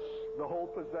course, the whole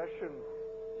possession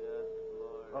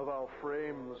of our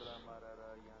frames.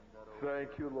 Thank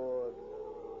you, Lord.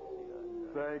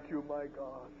 Thank you, my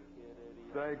God.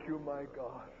 Thank you, my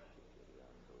God.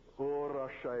 Oh,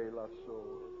 Rashailaso.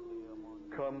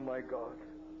 Come, my God,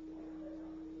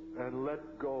 and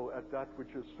let go at that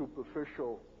which is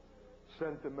superficial,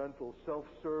 sentimental,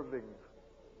 self-serving.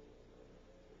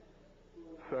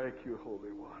 Thank you,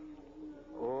 Holy One.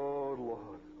 Oh,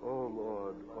 Lord, oh,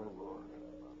 Lord, oh, Lord.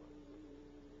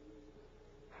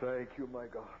 Thank you, my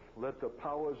God. Let the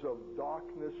powers of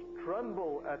darkness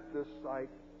tremble at this sight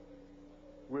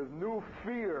with new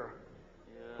fear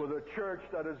for the church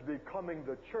that is becoming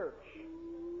the church.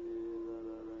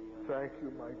 Thank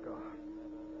you, my God.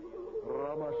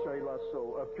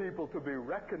 Ramasailaso, a people to be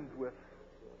reckoned with,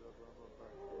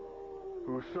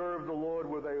 who serve the Lord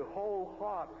with a whole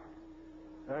heart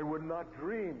and would not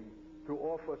dream to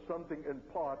offer something in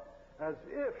part as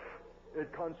if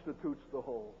it constitutes the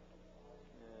whole.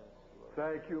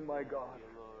 Thank you, my God.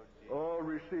 Oh,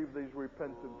 receive these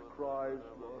repentant cries,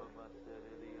 Lord.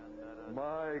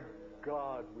 My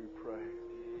God, we pray,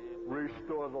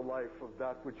 restore the life of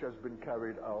that which has been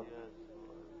carried out.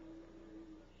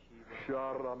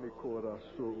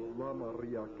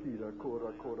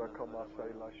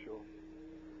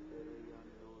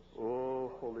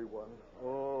 Oh, Holy One,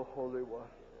 oh, Holy One,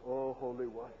 oh, Holy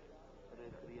One.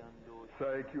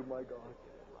 Thank you, my God.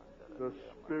 The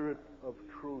Spirit of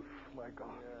truth, my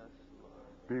God,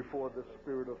 before the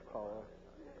Spirit of power.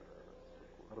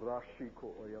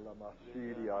 Rashiko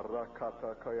Oyalamasiria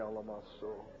Rakata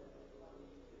Kayalamaso.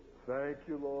 Thank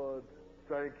you, Lord.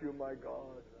 Thank you, my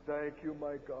God. Thank you,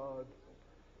 my God.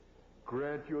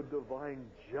 Grant your divine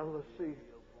jealousy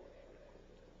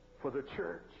for the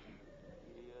church,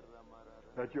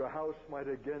 that your house might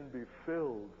again be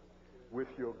filled with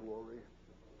your glory.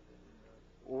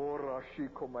 O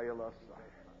Rashiko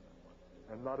Mayalasai.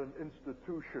 And not an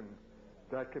institution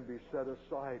that can be set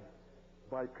aside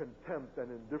by contempt and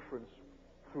indifference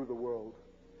through the world.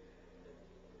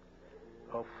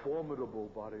 A formidable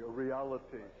body, a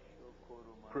reality,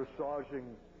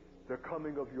 presaging the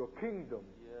coming of your kingdom.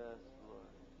 Yes,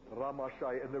 Lord.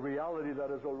 Ramashai, and the reality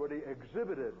that is already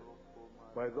exhibited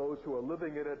by those who are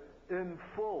living in it in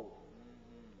full.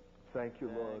 Thank you,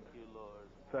 Lord. Thank you, Lord.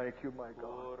 Thank you, my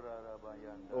God.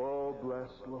 Oh, bless,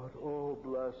 Lord. Oh,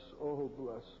 bless. Oh,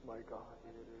 bless, my God.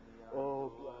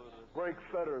 Oh, bless. Break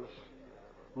fetters.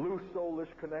 Loose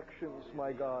soulish connections,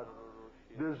 my God.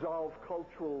 Dissolve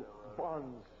cultural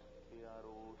bonds.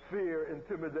 Fear,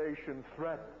 intimidation,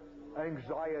 threat,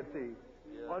 anxiety,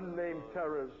 unnamed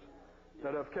terrors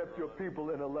that have kept your people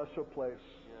in a lesser place.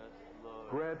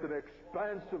 Grant an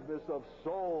expansiveness of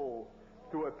soul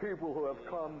to a people who have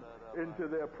come into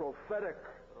their prophetic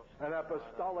and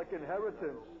apostolic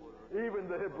inheritance, even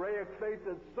the Hebraic faith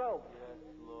itself.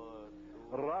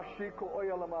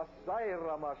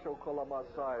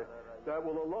 That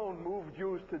will alone move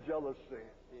Jews to jealousy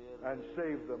and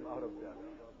save them out of death.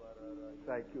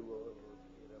 Thank you, Lord.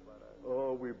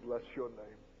 Oh, we bless your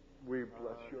name. We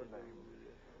bless your name.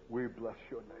 We bless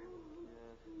your name.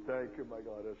 Thank you, my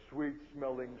God. A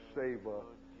sweet-smelling savor,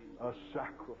 a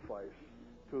sacrifice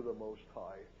to the Most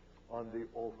High on the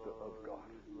altar of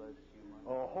God.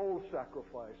 A whole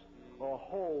sacrifice, a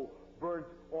whole burnt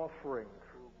offering.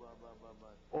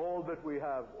 All that we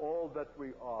have, all that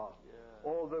we are,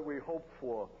 all that we hope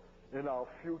for in our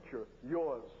future,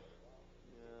 yours.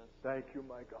 Thank you,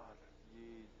 my God.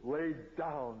 Laid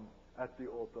down at the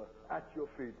altar, at your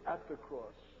feet, at the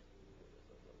cross.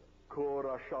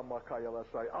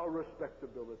 Our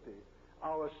respectability,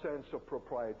 our sense of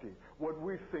propriety, what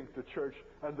we think the church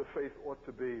and the faith ought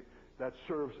to be, that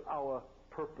serves our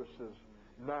purposes,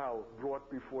 now brought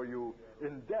before you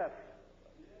in death,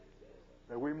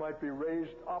 that we might be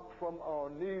raised up from our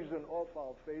knees and off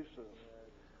our faces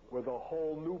with a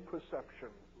whole new perception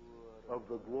of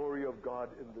the glory of God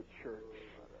in the church,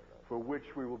 for which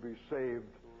we will be saved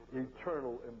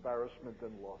eternal embarrassment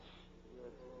and loss.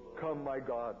 Come, my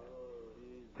God,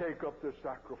 take up the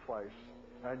sacrifice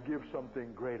and give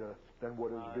something greater than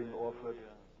what is being offered,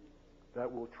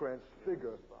 that will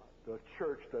transfigure the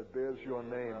church that bears your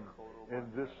name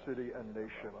in this city and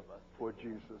nation, for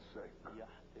Jesus' sake.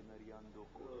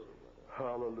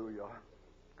 Hallelujah.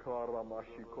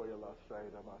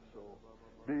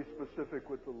 Be specific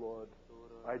with the Lord.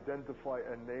 Identify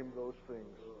and name those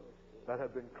things that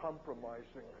have been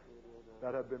compromising,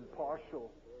 that have been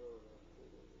partial.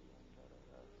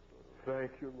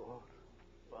 Thank you, Lord,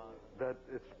 that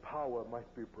its power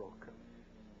might be broken.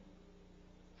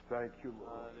 Thank you,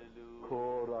 Lord.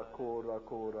 Kora, kora,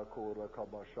 kora, kora,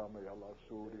 kabashame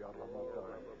alasuri aramata.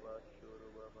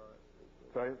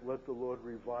 Let the Lord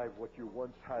revive what you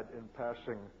once had in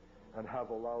passing and have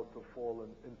allowed to fall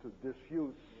into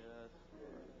disuse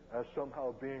as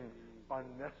somehow being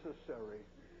unnecessary.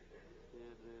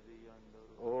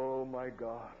 Oh my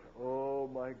God, oh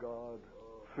my God,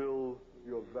 fill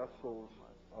your vessels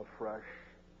afresh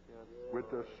with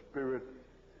the spirit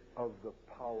of the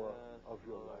power of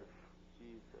your life.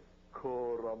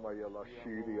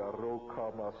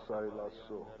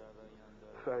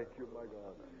 Thank you, my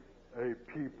God. A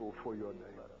people for your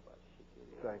name.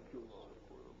 Thank you,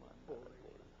 Lord.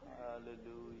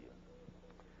 Hallelujah.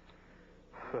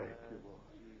 Thank you, Lord.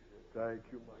 Thank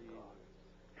you, my God.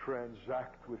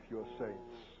 Transact with your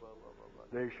saints.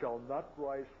 They shall not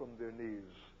rise from their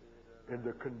knees in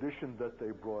the condition that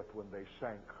they brought when they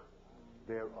sank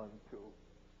thereunto.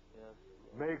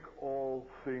 Make all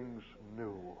things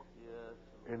new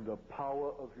in the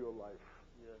power of your life.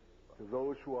 To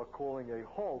those who are calling a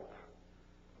halt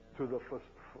to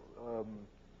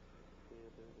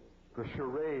the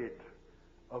charade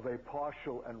of a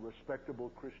partial and respectable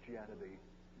Christianity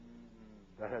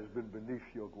that has been beneath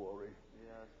your glory.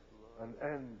 An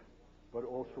end, but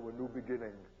also a new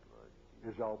beginning,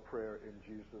 is our prayer in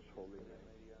Jesus' holy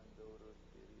name.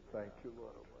 Thank you,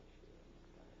 Lord.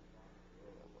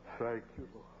 Thank you,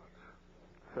 Lord.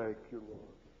 Thank you,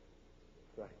 Lord.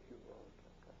 Thank you, Lord.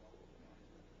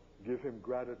 Give him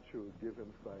gratitude. Give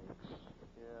him thanks.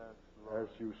 As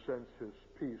you sense his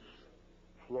peace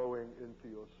flowing into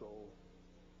your soul,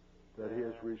 that he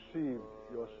has received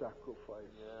your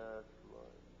sacrifice.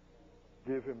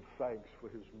 Give him thanks for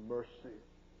his mercy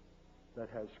that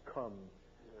has come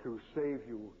to save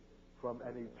you from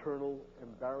an eternal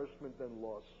embarrassment and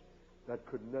loss that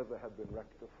could never have been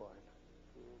rectified.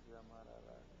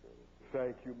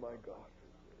 Thank you, my God.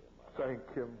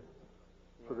 Thank him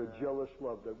for the jealous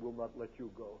love that will not let you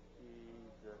go,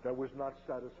 that was not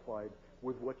satisfied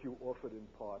with what you offered in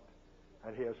part,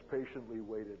 and he has patiently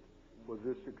waited for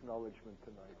this acknowledgement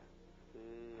tonight.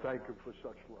 Thank him for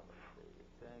such love,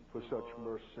 for such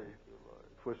mercy,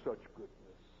 for such goodness.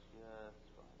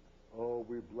 Oh,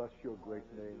 we bless your great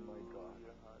name, my God.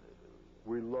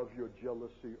 We love your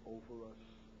jealousy over us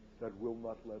that will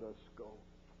not let us go.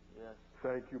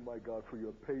 Thank you, my God, for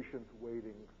your patient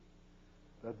waiting,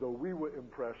 that though we were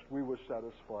impressed, we were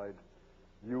satisfied,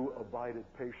 you abided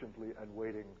patiently and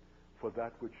waiting for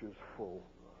that which is full.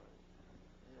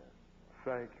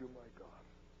 Thank you, my God.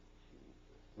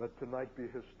 Let tonight be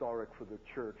historic for the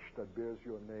church that bears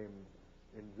your name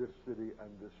in this city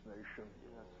and this nation.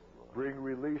 Bring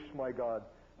release, my God,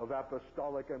 of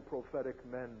apostolic and prophetic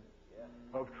men,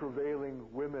 of travailing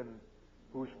women,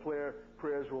 whose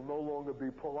prayers will no longer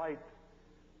be polite,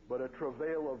 but a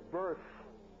travail of birth,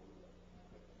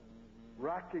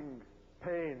 racking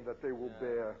pain that they will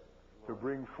bear to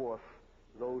bring forth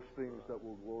those things that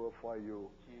will glorify you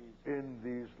in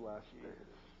these last days.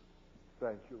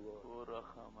 Thank you, Lord.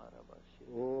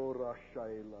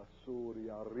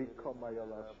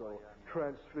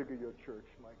 Transfigure your church,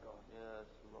 my God. Yes,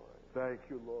 Lord. Thank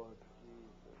you, Lord.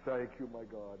 Thank you, my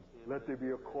God. Let there be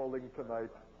a calling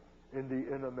tonight in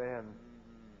the inner man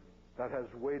that has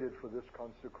waited for this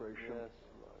consecration, Yes,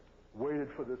 Lord. waited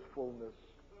for this fullness.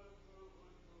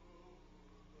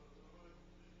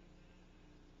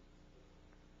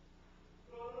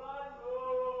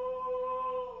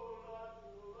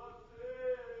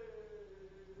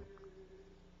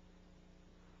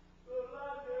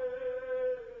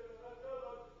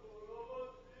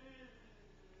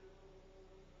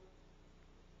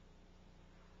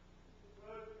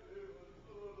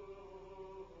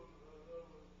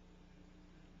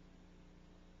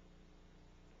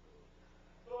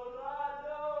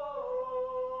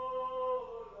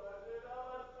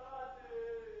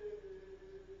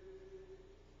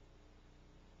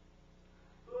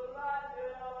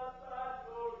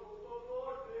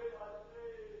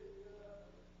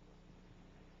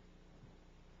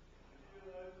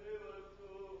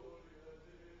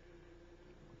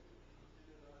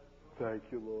 Thank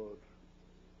you, Lord.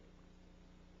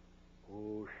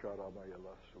 Oh,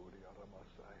 Sharamayala Suri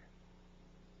Aramasai.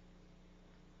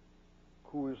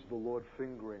 Who is the Lord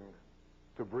fingering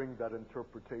to bring that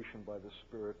interpretation by the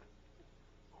Spirit,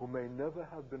 who may never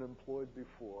have been employed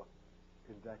before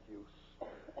in that use?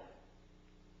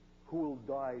 Who will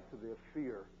die to their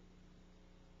fear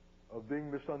of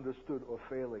being misunderstood or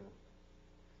failing,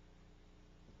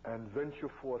 and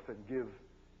venture forth and give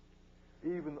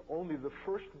even only the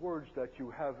first words that you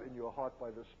have in your heart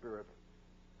by the Spirit,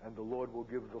 and the Lord will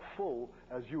give the full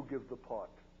as you give the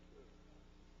part,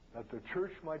 that the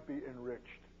church might be enriched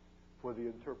for the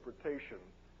interpretation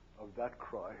of that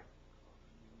cry.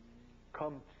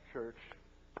 Come, church,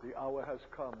 the hour has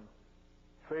come.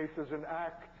 Faith is an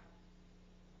act.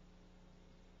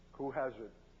 Who has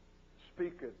it?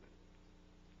 Speak it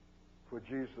for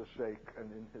Jesus' sake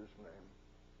and in His name.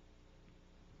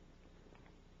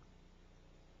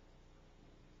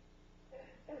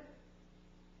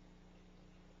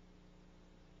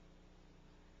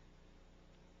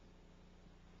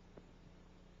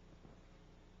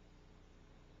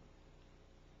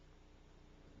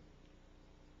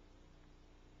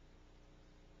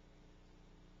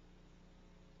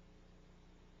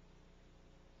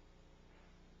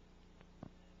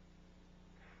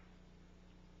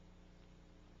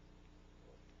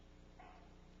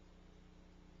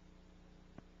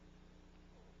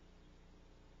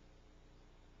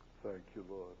 Thank you,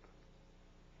 Lord.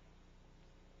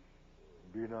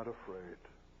 Be not afraid.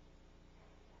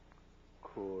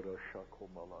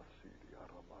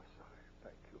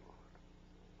 Thank you, Lord.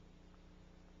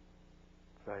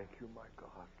 Thank you, my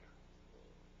God.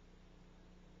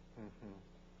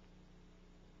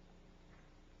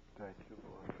 Thank you,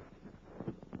 Lord.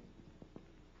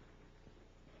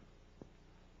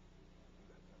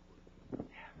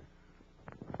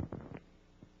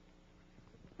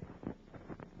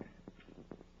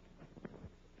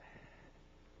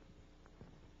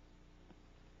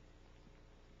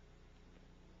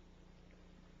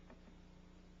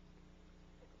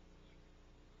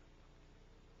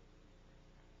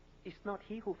 Is not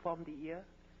He who formed the ear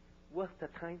worth the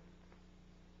time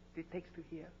it takes to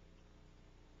hear?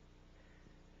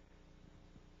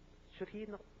 Should He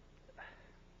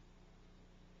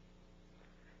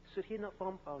not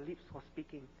form our lips for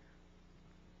speaking?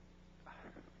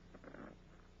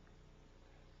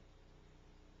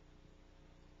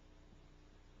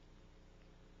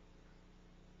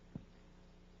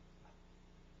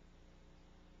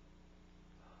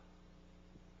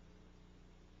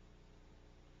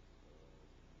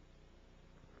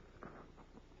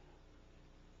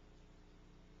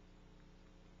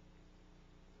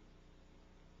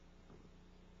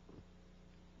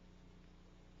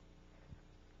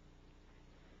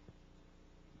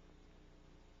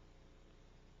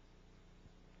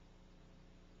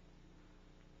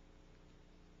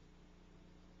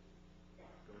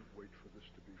 Don't wait for this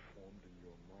to be formed in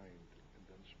your mind and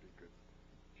then speak it.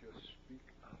 Just speak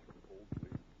out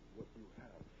boldly what you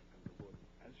have, and the Lord,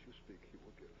 as you speak, He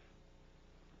will give.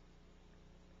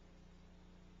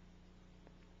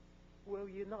 Will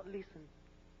you not listen?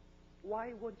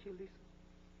 Why won't you listen?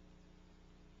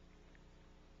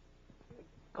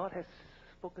 God has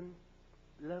spoken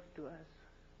love to us.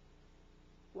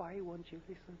 Why won't you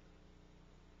listen?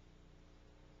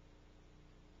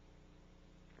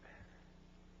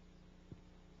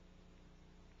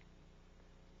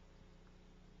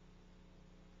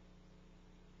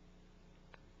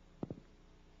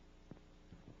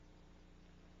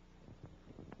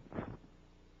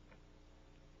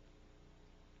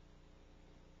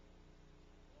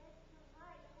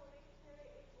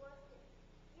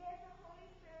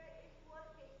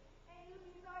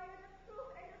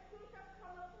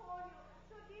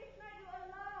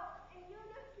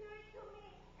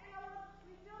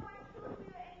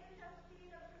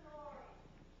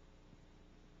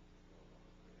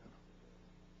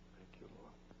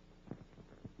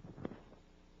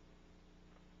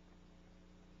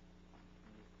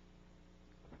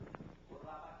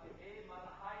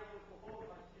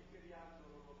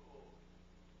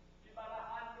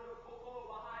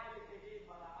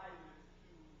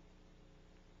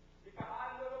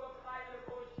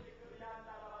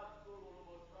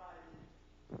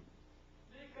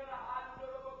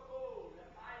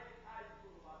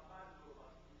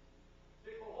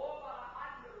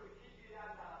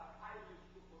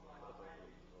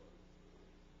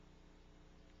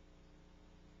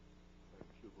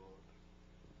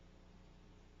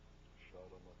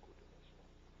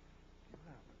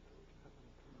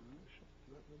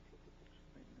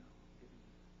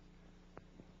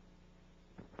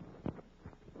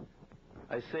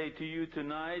 I say to you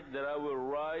tonight that I will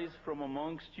rise from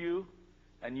amongst you,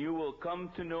 and you will come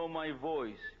to know my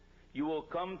voice. You will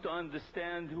come to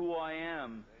understand who I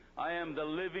am. I am the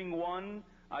living one.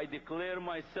 I declare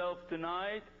myself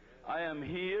tonight. I am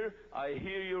here. I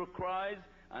hear your cries,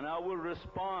 and I will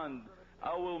respond.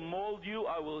 I will mold you.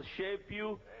 I will shape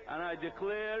you. And I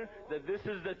declare that this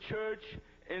is the church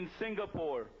in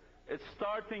Singapore. It's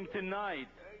starting tonight.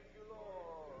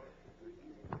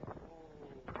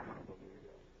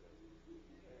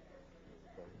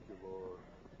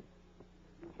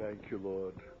 Thank you,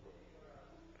 Lord.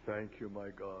 Thank you, my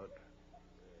God.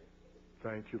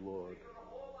 Thank you, Lord.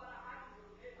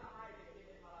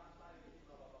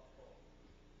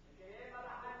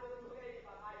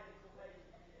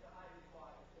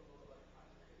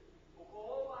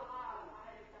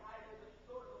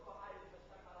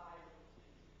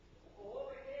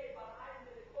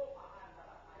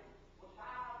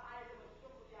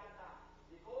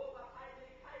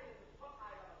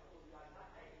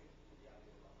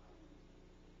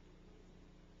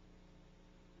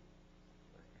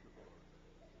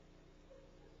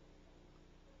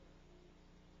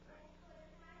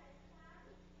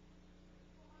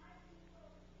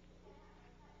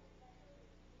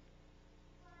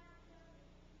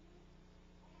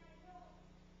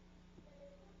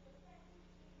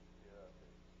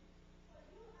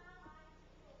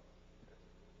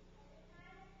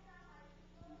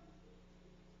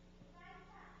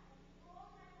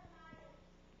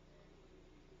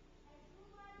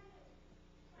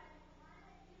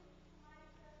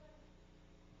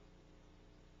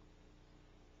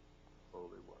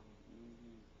 Holy One.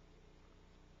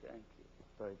 Thank you.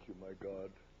 Thank you, my God.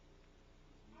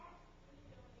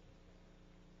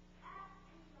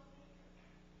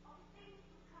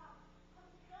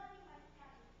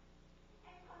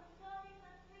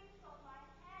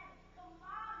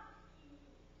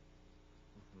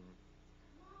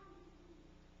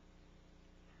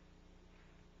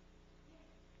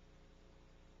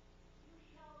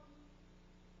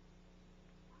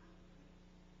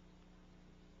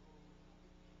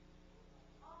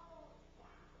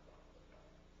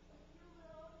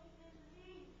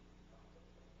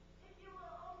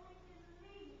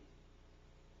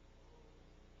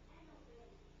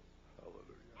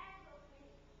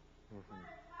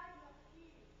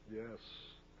 Yes.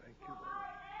 Thank you,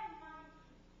 Lord.